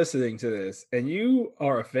you are listening to this and you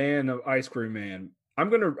are a fan of Ice Cream Man, well,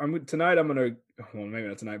 maybe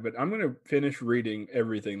not tonight, but I'm gonna finish reading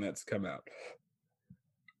everything that's come out.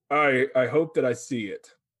 I hope that I see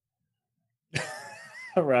it.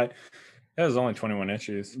 All right. That was only 21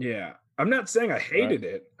 issues. Yeah. I'm not saying I hated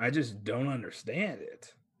it. I just don't understand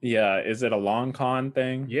it. Yeah. Is it a long con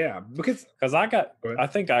thing? Yeah. Because I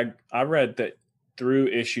think I read that through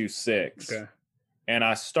issue 6. Okay. And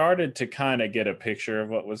I started to kind of get a picture of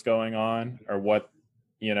what was going on or what,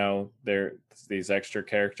 these extra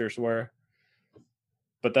characters were.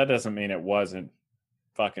 But that doesn't mean it wasn't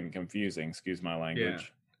fucking confusing. Excuse my language.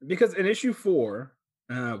 Yeah. Because in issue 4,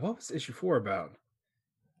 what was issue 4 about?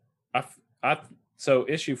 So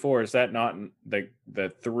issue 4, is that not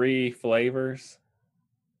the 3 flavors?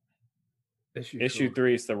 Issue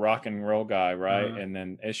 3 is the rock and roll guy, right? And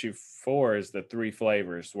then issue 4 is the 3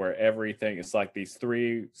 flavors where everything is like these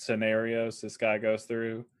 3 scenarios this guy goes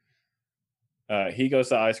through. He goes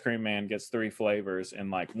to Ice Cream Man, gets 3 flavors,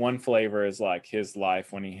 and like one flavor is like his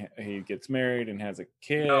life when he gets married and has a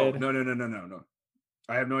kid. No.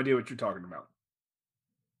 I have no idea what you're talking about.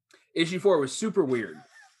 Issue 4 was super weird.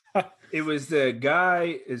 It was the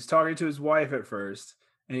guy is talking to his wife at first,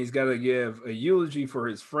 and he's got to give a eulogy for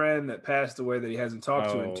his friend that passed away that he hasn't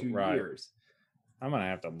talked to in 2 years. I'm gonna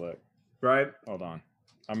have to look. Right? Hold on.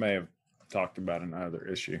 I may have talked about another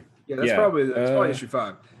issue. Yeah, that's probably issue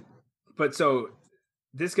 5. But so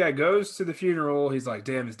this guy goes to the funeral. He's like,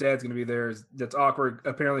 damn, his dad's going to be there. That's awkward,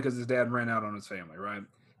 apparently, because his dad ran out on his family, right?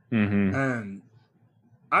 Mm-hmm. And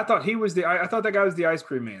I thought I thought that guy was the ice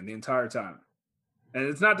cream man the entire time. And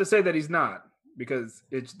it's not to say that he's not, because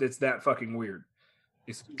it's that fucking weird.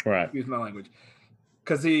 Excuse my language.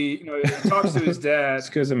 Because he talks to his dad.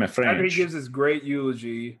 Excuse me, French. After he gives this great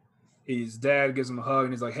eulogy, his dad gives him a hug,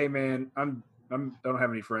 and he's like, hey, man, I don't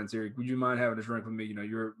have any friends here. Would you mind having a drink with me?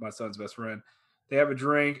 You're my son's best friend. They have a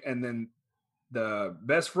drink, and then the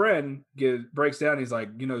best friend breaks down. He's like,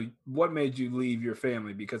 what made you leave your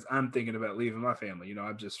family? Because I'm thinking about leaving my family.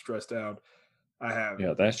 I'm just stressed out.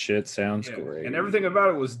 Yeah, that shit sounds great. And everything about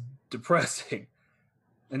it was depressing.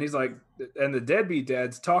 And he's like, and the deadbeat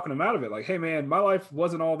dad's talking him out of it. Like, hey, man, my life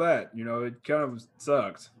wasn't all that. It kind of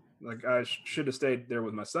sucked. Like, I should have stayed there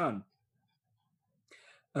with my son.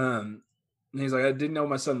 And he's like, I didn't know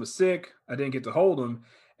my son was sick. I didn't get to hold him.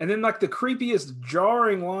 And then, like, the creepiest,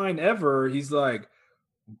 jarring line ever, he's like,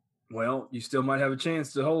 well, you still might have a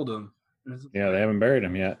chance to hold him. Yeah, they haven't buried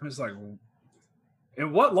him yet. It's like,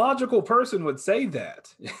 and what logical person would say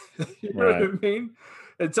that? You know what I mean?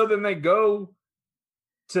 And so then they go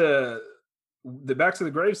to back to the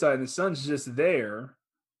graveside, and the son's just there.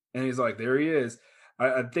 And he's like, there he is.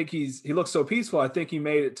 I think he looks so peaceful. I think he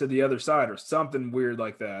made it to the other side or something weird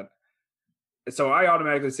like that. So I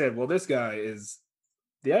automatically said, well, this guy is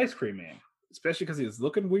the ice cream man, especially because he's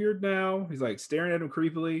looking weird now. He's like staring at him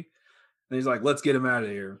creepily. And he's like, let's get him out of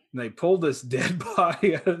here. And they pull this dead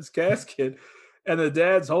body out of his casket, and the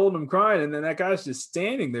dad's holding him crying. And then that guy's just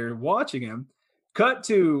standing there watching him. Cut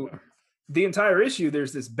to the entire issue.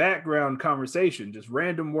 There's this background conversation, just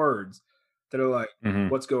random words that are like,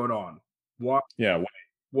 what's going on? What? Yeah.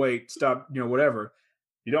 Wait, stop, whatever.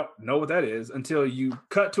 You don't know what that is until you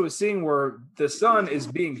cut to a scene where the son is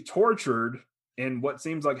being tortured in what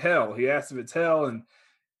seems like hell. He asks if it's hell, and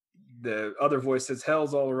the other voice says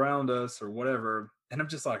hell's all around us or whatever. And I'm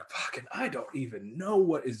just like, fucking, I don't even know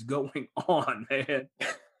what is going on, man.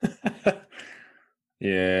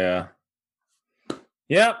 Yeah.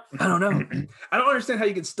 Yep. I don't know. I don't understand how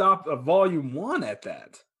you can stop a volume 1 at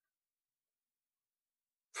that.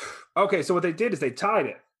 Okay, so what they did is they tied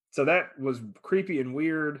it. So that was creepy and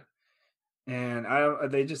weird. And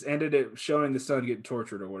they just ended it showing the son getting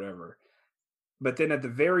tortured or whatever. But then at the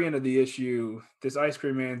very end of the issue, this ice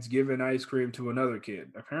cream man's giving ice cream to another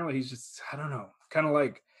kid. Apparently he's just, I don't know, kind of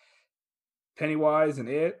like Pennywise and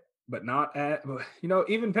It, but not at,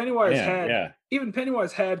 even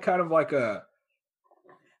Pennywise had kind of like a,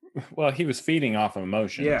 well, he was feeding off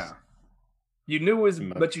emotions. Yeah. You knew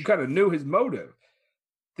but you kind of knew his motive.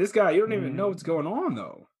 This guy, you don't even know what's going on,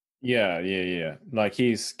 though. Yeah. Like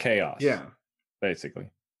he's chaos. Yeah. Basically.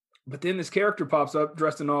 But then this character pops up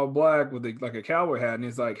dressed in all black with like a cowboy hat, and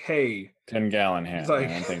he's like, hey. 10-gallon hat. He's like,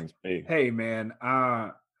 man, that thing's big. Hey, man.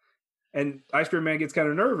 And Ice Cream Man gets kind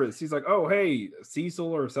of nervous. He's like, oh, hey,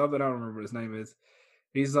 Cecil or something. I don't remember what his name is.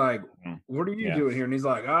 He's like, what are you doing here? And he's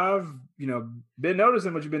like, I've, been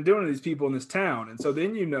noticing what you've been doing to these people in this town. And so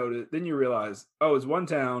then you realize, oh, it's one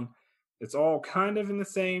town. It's all kind of in the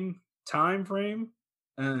same time frame.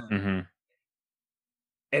 And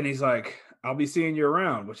he's like, I'll be seeing you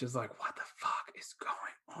around, which is like, what the fuck is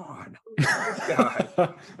going on? This guy.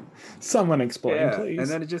 Someone explain, please. And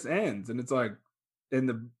then it just ends. And it's like, in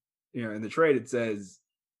the trade, it says,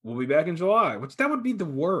 we'll be back in July, which that would be the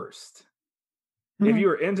worst. If you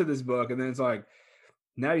were into this book, and then it's like,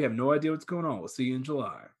 now you have no idea what's going on. We'll see you in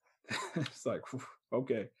July. It's like,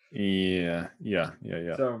 okay. Yeah.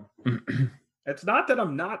 So it's not that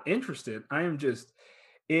I'm not interested. I am just,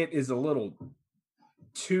 it is a little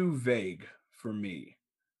too vague for me,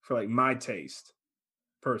 for like my taste,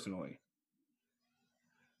 personally.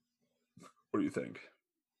 What do you think?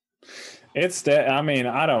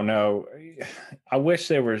 I don't know. I wish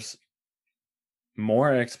there was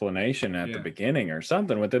more explanation at the beginning or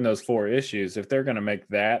something within those 4 issues. If they're going to make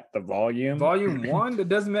that the volume 1, that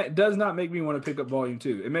does not make me want to pick up volume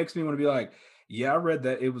 2. It makes me want to be like, yeah, I read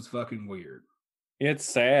that. It was fucking weird. It's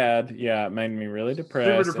sad. Yeah, it made me really depressed.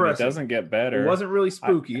 Super depressing. It doesn't get better. It wasn't really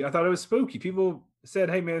spooky. I thought it was spooky. People said,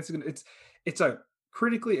 "Hey, man, it's a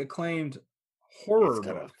critically acclaimed horror book. It's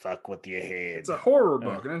gonna fuck with your head. It's a horror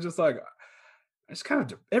book," and it's just like, it's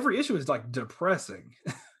kind of every issue is like depressing.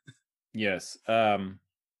 Yes. Right.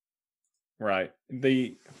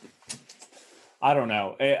 I don't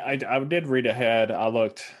know. I did read ahead. I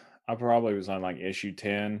looked I probably was on like issue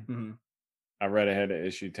 10. Mm-hmm. I read ahead to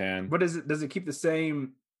issue 10. But does it keep the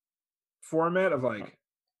same format of like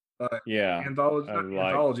yeah, anthology, not like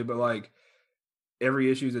anthology, but like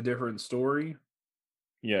every issue is a different story?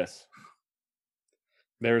 yes.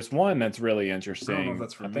 There's one that's really I interesting. don't know if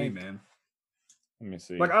that's for me, man. Let me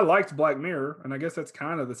see. Like I liked Black Mirror, and I guess that's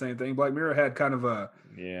kind of the same thing. Black Mirror had kind of a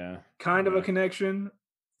connection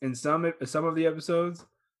in some of the episodes.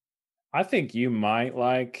 I think you might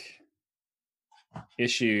like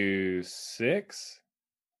issue 6.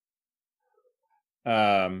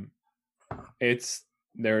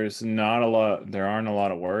 There's not a lot. There aren't a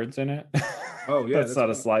lot of words in it. Oh yeah, that's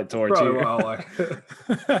not a slight towards probably you. Why I like it.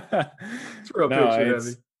 It's real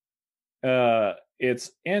picture heavy.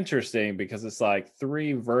 It's interesting because it's like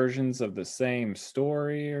 3 versions of the same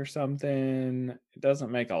story or something. It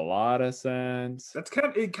doesn't make a lot of sense. It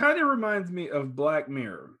kind of reminds me of Black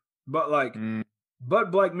Mirror, but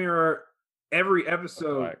but Black Mirror, every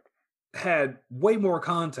episode had way more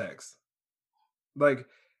context. Like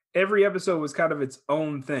every episode was kind of its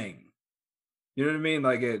own thing. You know what I mean?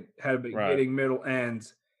 Like it had a beginning, middle,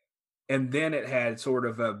 end, and then it had sort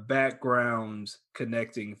of a background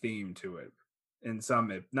connecting theme to it. And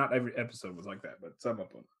not every episode was like that, but some of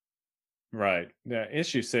them. Right. Yeah.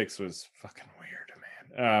 Issue 6 was fucking weird,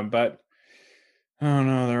 man. But I don't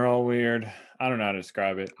know. They're all weird. I don't know how to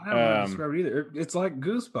describe it. I don't know how to describe it either. It's like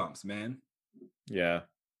Goosebumps, man. Yeah.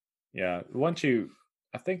 Yeah.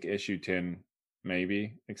 I think issue 10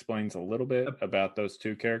 maybe explains a little bit about those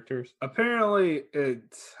 2 characters. Apparently, the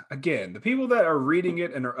people that are reading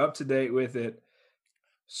it and are up to date with it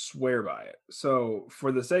swear by it. So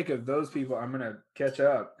for the sake of those people, I'm gonna catch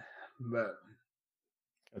up. But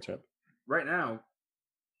right now,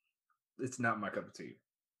 it's not my cup of tea.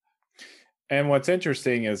 And what's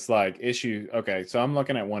interesting is like okay, so I'm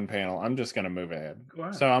looking at one panel. I'm just gonna move ahead. Go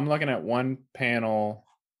ahead. So I'm looking at one panel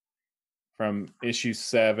from issue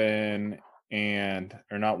 7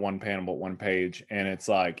 or not one panel, but one page. And it's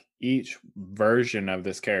like each version of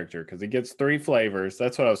this character, because he gets 3 flavors.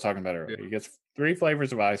 That's what I was talking about earlier. Yeah. He gets 3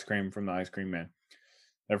 flavors of ice cream from the ice cream man.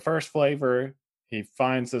 Their first flavor, he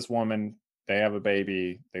finds this woman, they have a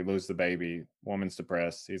baby, they lose the baby, woman's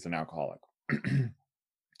depressed, he's an alcoholic.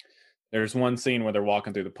 There's one scene where they're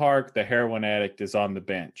walking through the park, the heroin addict is on the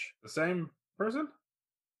bench. The same person?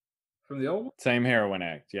 From the old one? Same heroin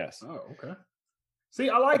addict, yes. Oh, okay. See,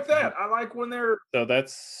 I like that. I like when they're... So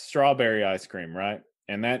that's strawberry ice cream, right?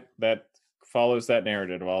 And that follows that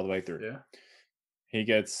narrative all the way through. Yeah. He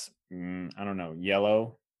gets, I don't know,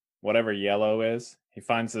 yellow, whatever yellow is. He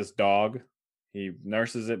finds this dog. He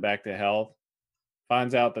nurses it back to health.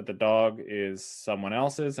 Finds out that the dog is someone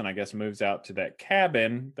else's, and I guess moves out to that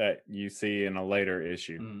cabin that you see in a later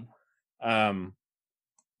issue. But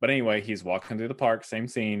anyway, he's walking through the park, same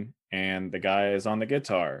scene, and the guy is on the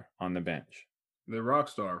guitar on the bench. The rock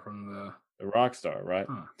star from the rock star, right?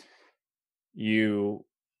 Huh.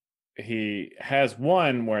 He has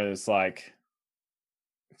one where it's like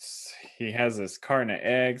he has this carton of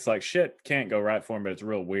eggs, like shit can't go right for him, but it's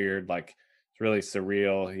real weird, like it's really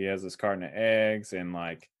surreal. He has this carton of eggs and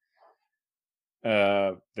like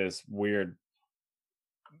this weird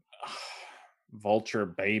vulture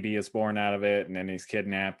baby is born out of it, and then he's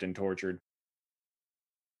kidnapped and tortured.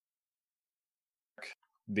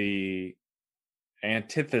 The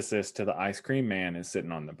antithesis to the ice cream man is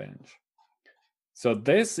sitting on the bench. So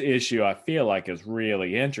this issue I feel like is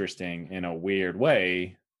really interesting in a weird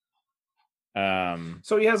way.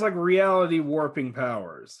 So he has like reality warping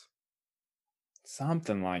powers.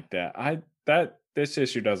 Something like that. This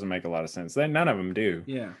issue doesn't make a lot of sense. None of them do.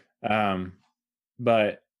 Yeah.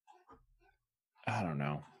 But I don't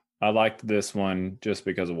know. I liked this one just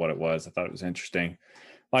because of what it was. I thought it was interesting.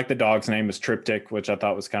 Like the dog's name is Triptych, which I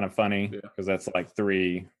thought was kind of funny because that's like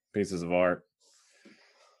 3 pieces of art.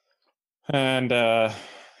 And I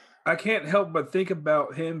can't help but think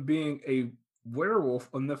about him being a werewolf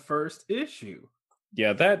in the first issue.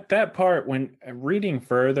 Yeah, that part, when reading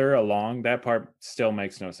further along, that part still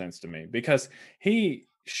makes no sense to me because he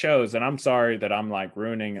shows, and I'm sorry that I'm like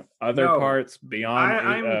ruining other parts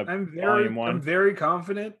beyond volume 1. I'm very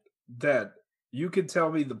confident that you could tell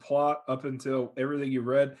me the plot up until everything you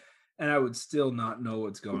read, and I would still not know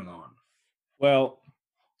what's going on. Well,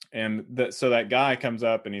 and so that guy comes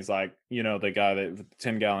up and he's like, the guy that with the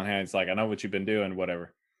 10-gallon hat, he's like, I know what you've been doing,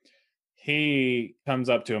 whatever. He comes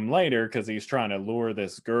up to him later because he's trying to lure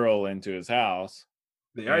this girl into his house.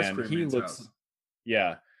 The ice cream man's house.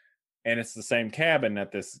 Yeah. And it's the same cabin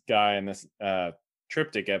that this guy in this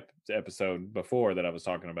Triptych episode before that I was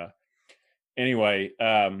talking about. Anyway,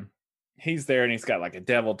 he's there and he's got like a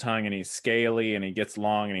devil tongue and he's scaly and he gets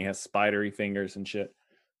long and he has spidery fingers and shit.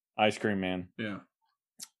 Ice Cream Man. Yeah.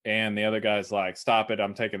 And the other guy's like, stop it,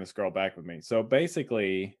 I'm taking this girl back with me. So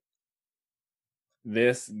basically,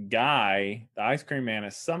 this guy, the Ice Cream Man,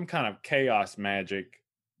 is some kind of chaos magic,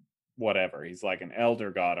 whatever. He's like an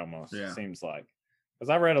elder god almost, it seems like. Because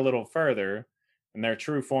I read a little further, in their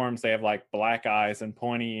true forms, they have like black eyes and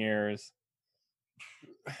pointy ears.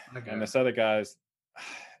 Okay. And this other guy's,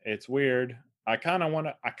 it's weird. I kind of want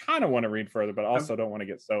to read further, but also don't want to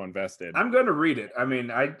get so invested. I'm going to read it. I mean,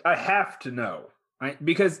 I have to know.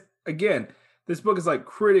 Because again, this book is like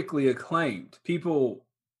critically acclaimed. People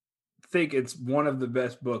think it's one of the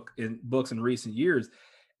best books in recent years.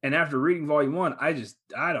 And after reading volume 1,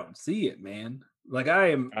 I don't see it, man. Like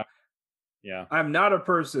I'm not a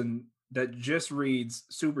person that just reads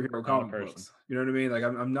superhero comic books. You know what I mean? Like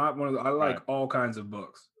I'm not one of the, I like all kinds of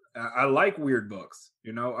books. I like weird books,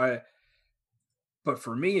 you know, but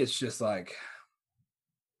for me, it's just like,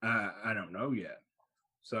 I don't know yet.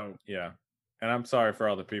 So, yeah. And I'm sorry for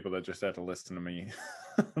all the people that just had to listen to me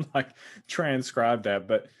like transcribe that,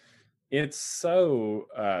 but it's so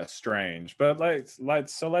strange. But let's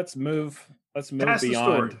move past beyond the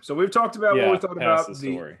story. So we've talked about what we thought about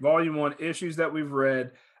the volume 1 issues that we've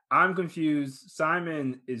read. I'm confused.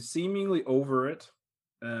 Simon is seemingly over it.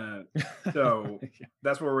 So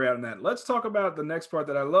that's where we're at in that. Let's talk about the next part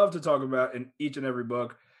that I love to talk about in each and every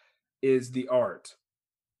book is the art.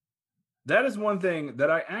 That is one thing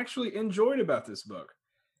that I actually enjoyed about this book.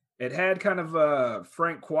 It had kind of a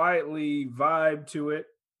Frank Quietly vibe to it,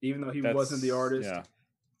 even though he wasn't the artist.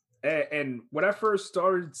 Yeah. And when I first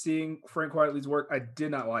started seeing Frank Quietly's work, I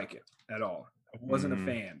did not like it at all. I wasn't a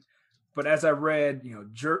fan. But as I read, you know,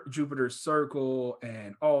 Jupiter's Circle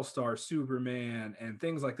and All-Star Superman and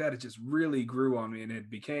things like that, it just really grew on me, and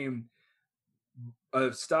it became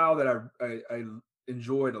a style that I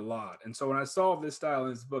enjoyed a lot. And so when I saw this style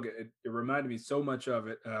in this book, it reminded me so much of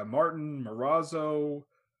it. Martín Morazzo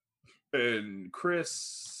and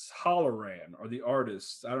Chris Halloran are the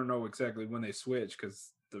artists. I don't know exactly when they switched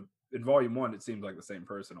because in volume 1 it seemed like the same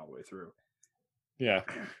person all the way through. Yeah,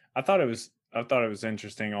 I thought it was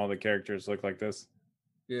interesting. All the characters look like this.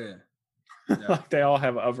 Yeah. Like they all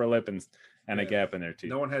have upper lip and a gap in their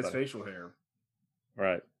teeth. No one has facial hair.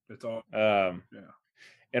 Right. It's all.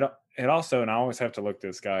 It also, and I always have to look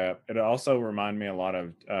this guy up. It also reminded me a lot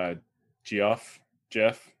of Jeff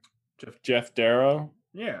Darrow.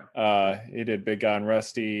 Yeah. He did Big Guy and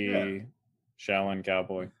Rusty, Shaolin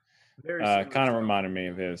Cowboy. Kind of reminded me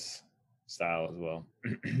of his style as well.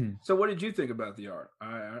 So what did you think about the art?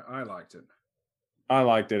 I liked it. I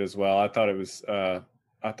liked it as well. I thought it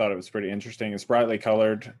was pretty interesting. It's brightly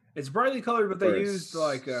colored. But they used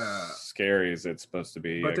like scary as it's supposed to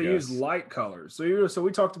be. But they used light colors. So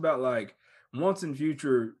we talked about like Once and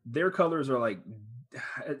Future, their colors are like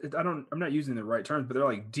I'm not using the right terms, but they're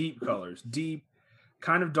like deep colors, deep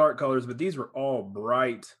kind of dark colors, but these were all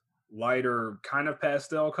bright, lighter kind of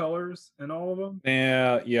pastel colors in all of them.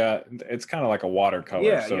 Yeah. It's kind of like a watercolor.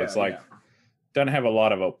 It's like doesn't have a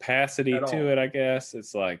lot of opacity to it, I guess.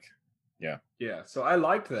 It's like Yeah. So I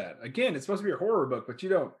liked that. Again, it's supposed to be a horror book, but you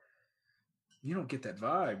don't get that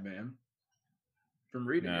vibe, man, from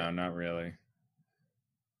reading it. No, not really.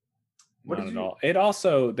 Not at all. It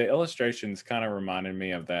also, the illustrations kind of reminded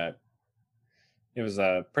me of that. It was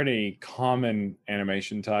a pretty common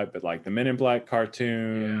animation type, but like the Men in Black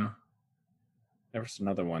cartoon. Yeah. There was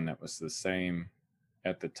another one that was the same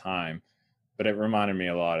at the time, but it reminded me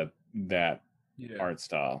a lot of that art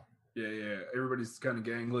style. Yeah. Everybody's kind of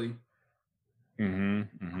gangly.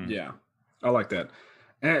 Mm-hmm. Yeah, I like that.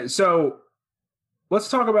 And so let's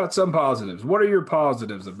talk about some positives. What are your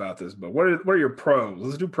positives about this book? What are your pros?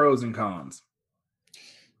 Let's do pros and cons.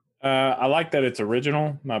 I like that it's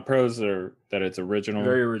original. My pros are that it's original.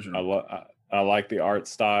 Very original. I like the art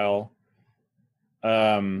style.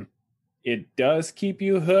 It does keep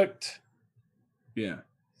you hooked. Yeah.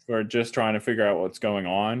 For just trying to figure out what's going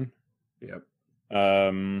on. Yep.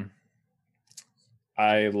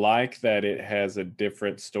 I like that it has a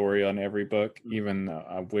different story on every book, even though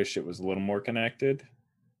I wish it was a little more connected,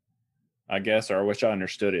 I guess, or I wish I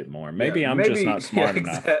understood it more. Maybe I'm just not smart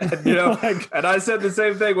enough. You know, and I said the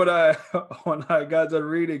same thing when I got done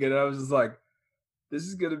reading it. I was just like, this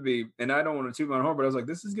is going to be, and I don't want to toot my own horn, but I was like,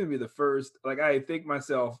 this is going to be the first, like I think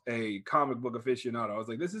myself a comic book aficionado. I was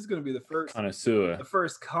like, this is going to be the first connoisseur, the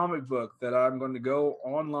first comic book that I'm going to go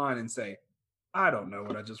online and say, I don't know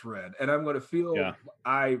what I just read. And I'm going to feel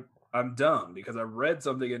I'm dumb because I read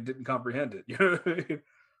something and didn't comprehend it. You know what I mean?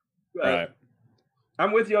 Right.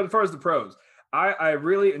 I'm with you as far as the pros. I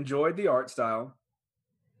really enjoyed the art style.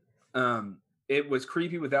 It was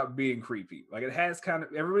creepy without being creepy. Like it has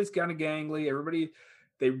everybody's kind of gangly.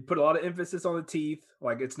 They put a lot of emphasis on the teeth.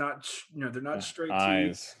 Like it's not, they're not straight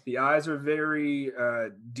eyes. teeth. The eyes are very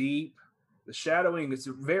deep. The shadowing is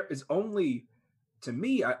only, to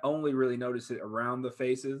me, I only really notice it around the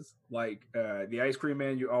faces. Like the ice cream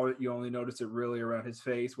man, you only notice it really around his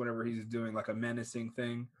face whenever he's doing like a menacing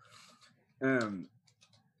thing.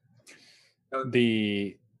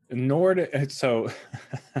 The Nordic, so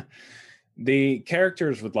the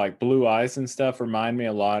characters with like blue eyes and stuff remind me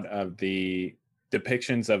a lot of the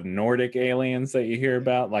depictions of Nordic aliens that you hear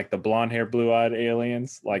about, like the blonde hair, blue eyed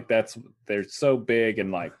aliens. Like they're so big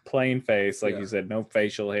and like plain face, like you said, no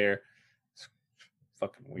facial hair. It's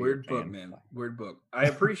fucking weird book, man. Weird book. I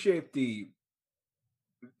appreciate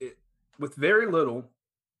with very little,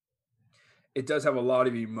 it does have a lot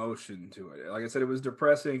of emotion to it. Like I said, it was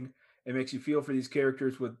depressing. It makes you feel for these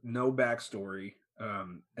characters with no backstory.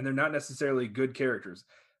 And they're not necessarily good characters.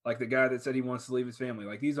 Like the guy that said he wants to leave his family.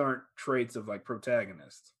 Like these aren't traits of like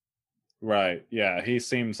protagonists. Right. Yeah. He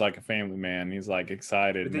seems like a family man. He's like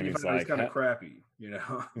excited. But then and he's like kind of crappy,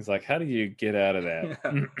 He's like, how do you get out of that?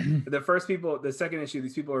 Yeah. The second issue,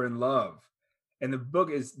 these people are in love. And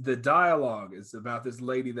the dialogue is about this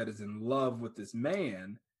lady that is in love with this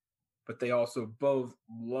man, but they also both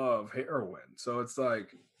love heroin. So it's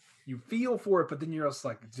like you feel for it, but then you're also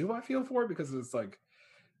like, do I feel for it? Because it's like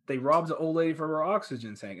they robbed an old lady from her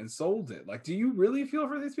oxygen tank and sold it. Like, do you really feel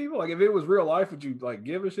for these people? Like, if it was real life, would you like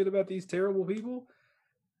give a shit about these terrible people?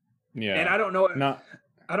 Yeah. And I don't know.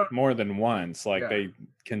 I don't more than once. Like they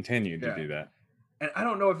continue to do that. And I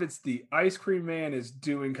don't know if it's the ice cream man is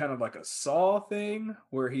doing kind of like a Saw thing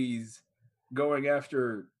where he's going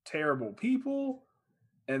after terrible people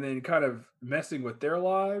and then kind of messing with their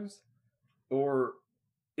lives, or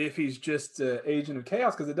if he's just an agent of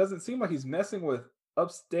chaos, because it doesn't seem like he's messing with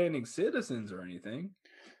upstanding citizens or anything.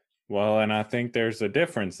 Well, and I think there's a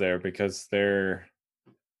difference there because there's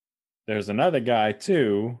another guy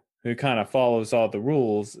too who kind of follows all the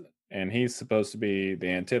rules, and he's supposed to be the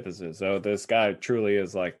antithesis. So this guy truly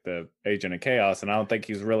is like the agent of chaos, and I don't think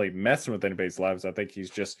he's really messing with anybody's lives. I think he's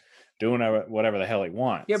just doing whatever the hell he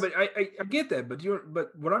wants. Yeah, but I get that.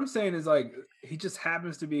 But what I'm saying is like he just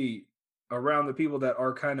happens to be around the people that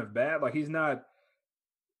are kind of bad. Like he's not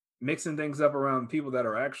mixing things up around people that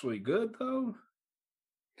are actually good, though.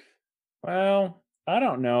 Well, I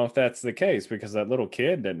don't know if that's the case because that little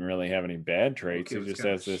kid didn't really have any bad traits. He just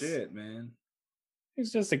has this shit, man.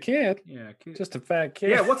 He's just a kid. Yeah, kid. Just a fat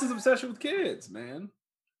kid. Yeah, what's his obsession with kids, man?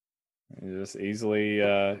 He's just easily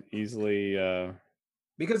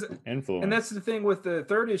because influenced. And that's the thing with the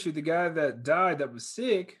third issue. The guy that died that was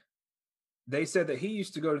sick, they said that he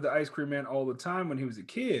used to go to the ice cream man all the time when he was a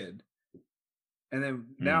kid. And then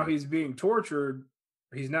now he's being tortured.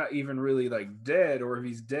 He's not even really like dead, or if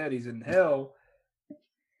he's dead, he's in hell.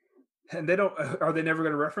 And are they never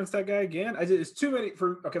going to reference that guy again? It's too many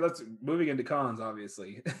let's moving into cons,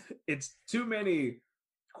 obviously. It's too many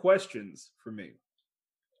questions for me.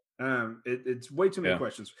 It's way too many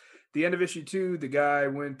questions. The end of issue 2, the guy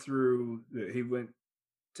went to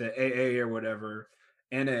AA or whatever,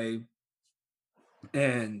 NA,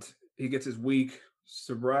 and he gets his week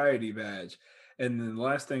sobriety badge. And then the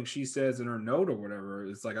last thing she says in her note or whatever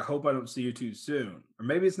is like, I hope I don't see you too soon. Or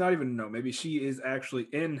maybe it's not even a note. Maybe she is actually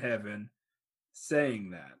in heaven saying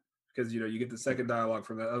that. Because, you get the second dialogue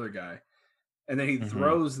from that other guy. And then he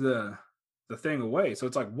throws the thing away. So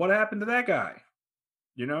it's like, what happened to that guy?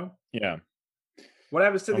 Yeah. What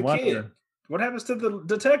happens to the kid? What happens to the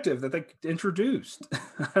detective that they introduced?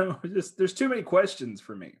 There's too many questions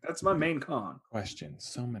for me. That's my main con. Questions.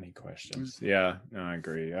 So many questions. Yeah, no, I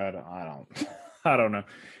agree. I don't I don't know.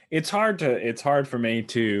 It's hard for me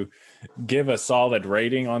to give a solid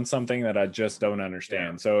rating on something that I just don't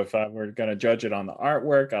understand. Yeah. So if I were going to judge it on the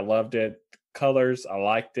artwork, I loved it. Colors, I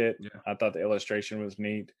liked it. Yeah. I thought the illustration was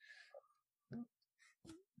neat.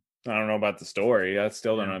 I don't know about the story. I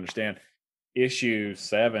still don't understand. Issue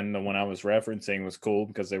 7, the one I was referencing, was cool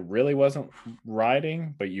because there really wasn't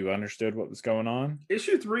writing, but you understood what was going on.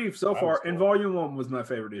 Issue 3 so far, cool. And Volume 1 was my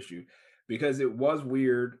favorite issue because it was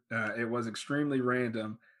weird. It was extremely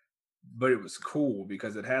random, but it was cool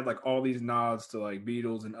because it had like all these nods to like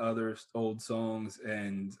Beatles and other old songs,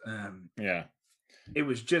 and it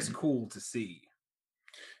was just cool to see.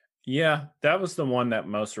 Yeah, that was the one that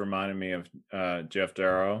most reminded me of Jeff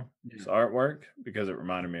Darrow's artwork because it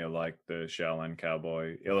reminded me of like the Shaolin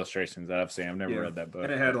Cowboy illustrations that I've seen. I've never read that book.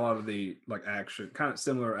 And it had a lot of the like action, kind of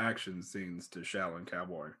similar action scenes to Shaolin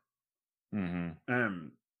Cowboy. Mm-hmm.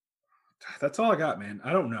 That's all I got, man.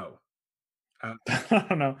 I don't know. I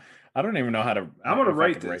don't know. I don't even know how to. I'm gonna if I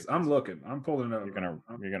rate could this. I'm looking. I'm pulling it up.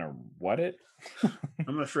 You're gonna what it? I'm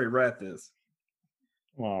gonna straight rat this.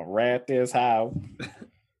 Well, rat this how.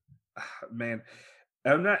 Man,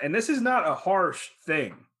 I'm not, and this is not a harsh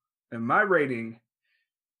thing. And my rating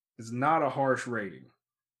is not a harsh rating.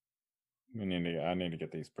 I need to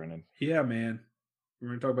get these printed. Yeah, man. We're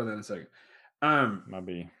gonna talk about that in a second. Might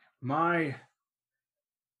be my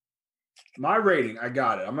rating. I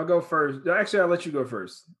got it. I'm gonna go first. Actually, I'll let you go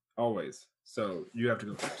first. Always. So you have to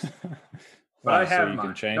go first. But I have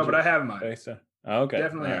mine. No, but I have mine. Okay.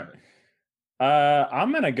 Definitely have it.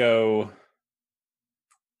 I'm gonna go.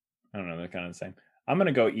 I don't know. They're kind of the same. I'm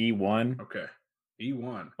gonna go E1. Okay.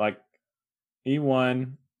 E1. Like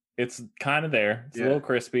E1. It's kind of there. It's a little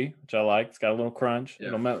crispy, which I like. It's got a little crunch. Yeah.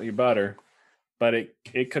 It'll melt your butter, but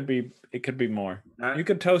it could be more. You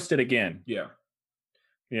could toast it again. Yeah.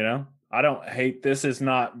 You know, I don't hate. This is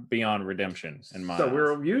not beyond redemption in my. So eyes.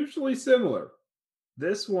 we're usually similar.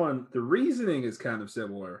 This one, the reasoning is kind of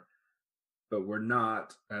similar, but we're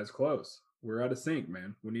not as close. We're out of sync,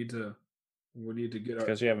 man. We need to get our.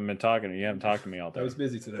 Because you haven't been talking. You haven't talked to me all day. I was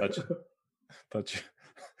busy today. But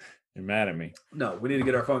you're mad at me. No, we need to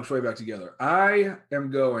get our feng shui back together. I am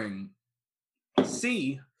going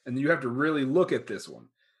C, and you have to really look at this one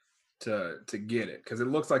to get it because it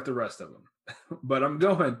looks like the rest of them. But I'm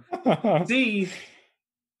going C2.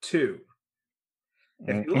 If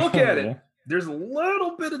you look at it, there's a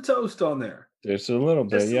little bit of toast on there. There's a little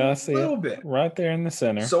bit. Just I see a little it. bit Right there in the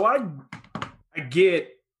center. So I get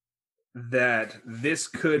that this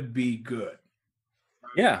could be good.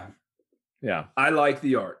 Yeah. I like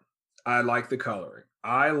the art. I like the coloring.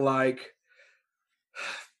 I like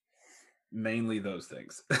mainly those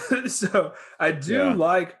things. So I do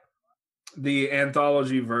like the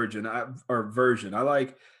anthology version. I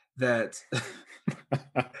like that.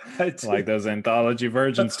 I like those anthology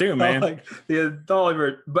versions too, man. I like the anthology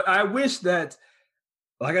version. But I wish that,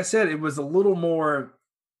 like I said, it was a little more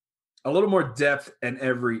depth in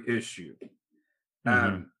every issue.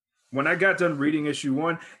 When I got done reading issue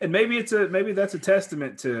 1, and maybe that's a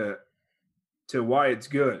testament to why it's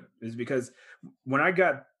good, is because when I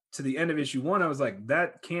got to the end of issue 1, I was like,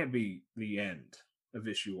 that can't be the end of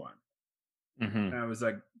issue 1. And I was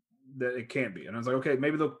like, that it can't be. And I was like, okay,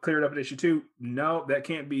 maybe they'll clear it up in issue 2. No, that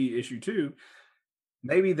can't be issue 2.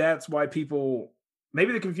 Maybe that's why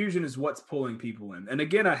maybe the confusion is what's pulling people in. And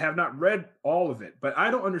again, I have not read all of it, but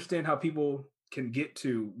I don't understand how people can get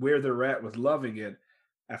to where they're at with loving it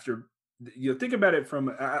after, think about it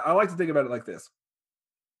from, I like to think about it like this.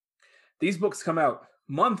 These books come out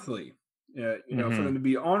monthly, for them to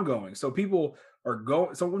be ongoing. So people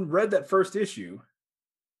someone read that first issue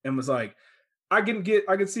and was like, I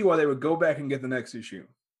can see why they would go back and get the next issue.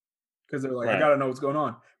 Because they're like, I gotta know what's going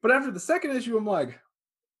on. But after the second issue, I'm like,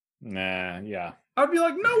 nah, yeah. I'd be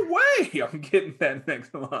like, no way I'm getting that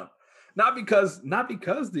next month. Not because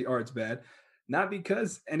the art's bad, not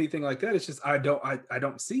because anything like that. It's just I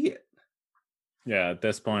don't see it. Yeah, at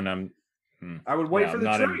this point I would wait for the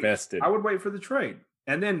trade. Invested. I would wait for the trade.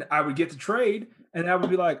 And then I would get the trade and I would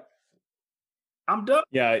be like, I'm done.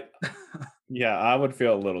 Yeah. Yeah, I would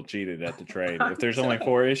feel a little cheated at the trade. If there's only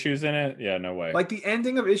 4 issues in it, yeah, no way. Like the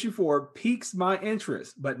ending of issue 4 piques my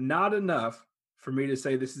interest, but not enough for me to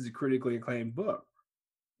say this is a critically acclaimed book.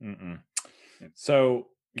 So,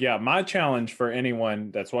 yeah, my challenge for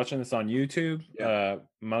anyone that's watching this on YouTube,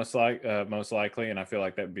 most likely, and I feel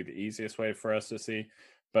like that would be the easiest way for us to see,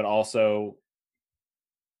 but also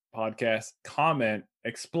podcast, comment,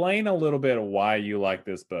 explain a little bit of why you like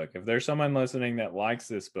this book. If there's someone listening that likes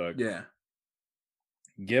this book,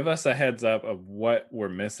 give us a heads up of what we're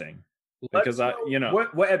missing. Because at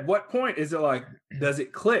what point is it like, does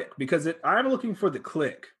it click? Because I'm looking for the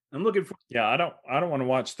click. I'm looking for. Yeah, I don't want to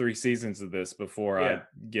watch 3 seasons of this before I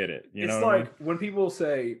get it. It's know like when people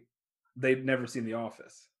say they've never seen The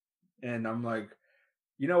Office, and I'm like,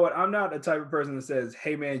 you know what? I'm not a type of person that says,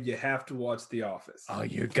 "Hey, man, you have to watch The Office." Oh,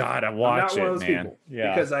 you gotta watch it, man. People,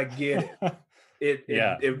 because I get it.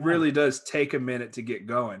 It really does take a minute to get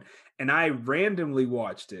going, and I randomly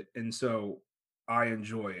watched it, and so I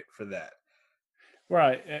enjoy it for that.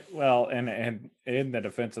 Right. Well, and in the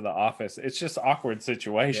defense of The Office, it's just awkward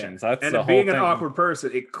situations. That's and the whole being thing. An awkward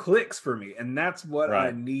person, it clicks for me, and that's what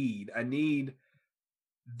I need. I need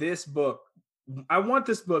this book. I want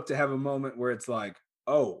this book to have a moment where it's like,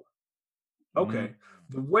 oh, okay,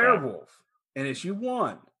 the werewolf in issue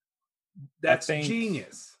 1. That's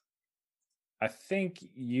genius. I think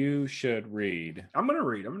you should read. I'm gonna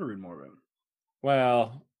read more of it.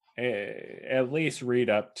 Well, at least read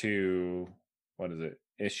up to. What is it?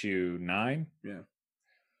 Issue 9? Yeah.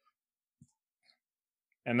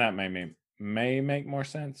 and that may make more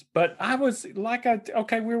sense. But I was like,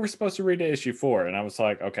 okay, we were supposed to read to issue 4, and I was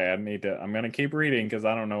like, okay, I'm gonna keep reading because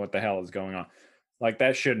I don't know what the hell is going on. Like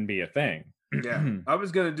that shouldn't be a thing. Yeah, I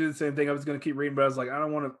was gonna do the same thing. I was gonna keep reading, but I was like, I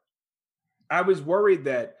don't want to. I was worried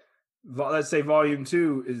that let's say volume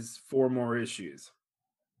 2 is 4 more issues.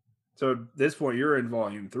 So at this point, you're in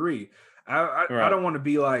volume 3. I don't want to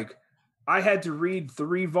be like, I had to read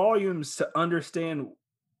 3 volumes to understand.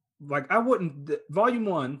 Like I wouldn't. Volume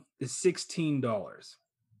 1 is $16.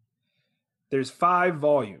 There's 5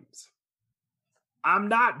 volumes. I'm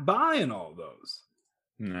not buying all those.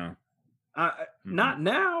 No. Not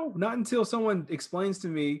now. Not until someone explains to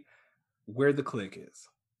me where the click is.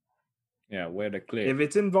 Yeah, where the click. If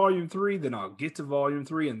it's in volume 3, then I'll get to volume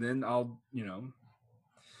 3, and then I'll,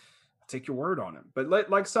 take your word on it. But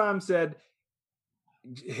like Sam said,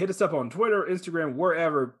 hit us up on Twitter, Instagram,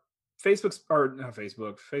 wherever. Facebook's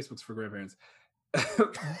for grandparents.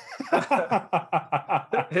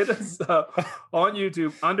 Hit us up on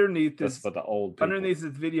YouTube underneath this for the old people. Underneath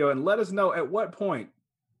this video, and let us know at what point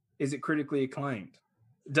is it critically acclaimed.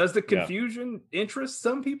 Does the confusion interest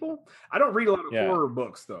some people? I don't read a lot of horror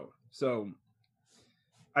books though, so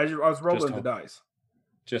I was rolling the dice.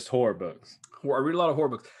 Just horror books. I read a lot of horror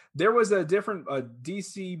books. There was a different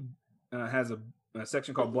DC has a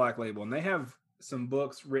section called Black Label, and they have some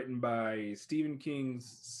books written by Stephen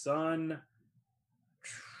King's son.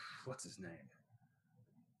 What's his name?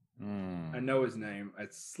 I know his name.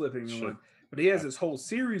 It's slipping me one. But he has this whole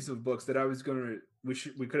series of books that I was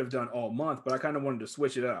we could have done all month, but I kind of wanted to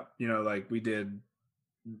switch it up. Like we did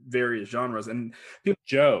various genres. And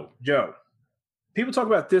Joe. People talk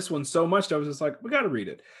about this one so much that I was just like, we got to read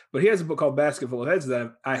it. But he has a book called Basket Full of Heads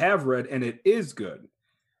that I have read, and it is good.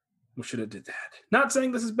 We should have did that. Not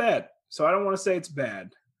saying this is bad, so I don't want to say it's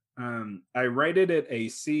bad. I rated it a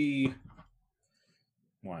C.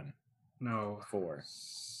 1. No. 4.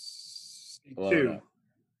 C2.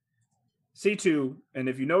 C2. And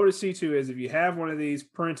if you know what a C2 is, if you have one of these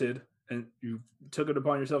printed and you took it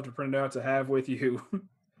upon yourself to print it out to have with you,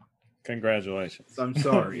 congratulations. I'm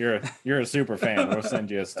sorry. you're a super fan. We'll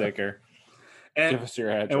send you a sticker. And, give us your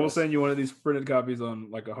address. And we'll send you one of these printed copies on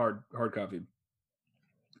like a hard copy.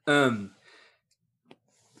 C2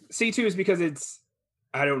 is because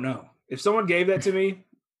I don't know. If someone gave that to me,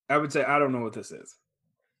 I would say, I don't know what this is.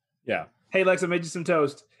 Yeah. Hey, Lex, I made you some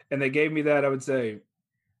toast. And they gave me that, I would say,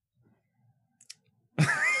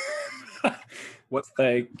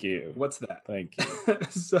 Thank you. What's that? Thank you.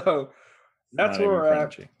 So that's where we're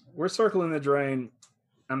at. We're circling the drain.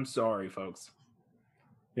 I'm sorry, folks.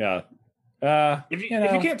 Yeah. If you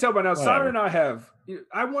can't tell by now, Sarah and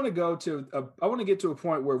I want to get to a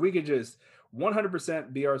point where we could just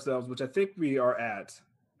 100% be ourselves, which I think we are at.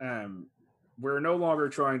 We're no longer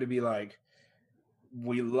trying to be like,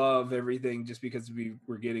 we love everything just because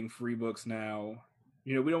we're getting free books now.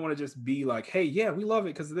 We don't want to just be like, hey, yeah, we love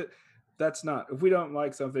it, because that's not, if we don't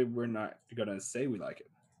like something, we're not gonna say we like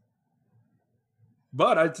it.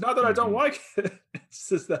 But it's not that I don't like it, it's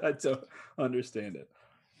just that I don't understand it.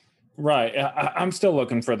 Right. I'm still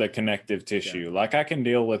looking for the connective tissue. Yeah. Like I can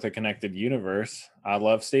deal with a connected universe. I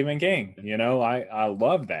love Stephen King. I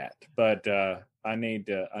love that. But I need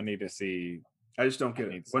to see. I just don't get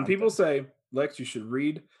it. When people say, Lex, you should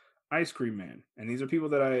read Ice Cream Man, and these are people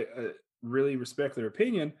that I really respect their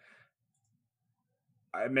opinion,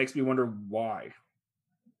 it makes me wonder why.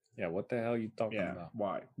 Yeah, what the hell are you talking about?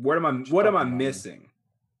 Why? What am I missing?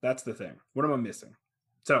 That's the thing. What am I missing?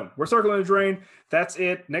 So we're circling the drain. That's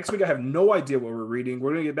it. Next week, I have no idea what we're reading.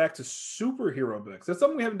 We're going to get back to superhero books. That's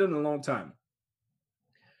something we haven't done in a long time.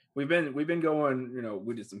 We've been going,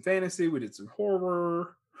 we did some fantasy, we did some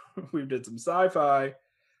horror, we did some sci-fi.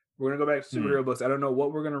 We're going to go back to superhero books. I don't know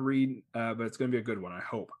what we're going to read, but it's going to be a good one, I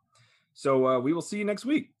hope. So we will see you next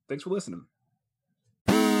week. Thanks for listening.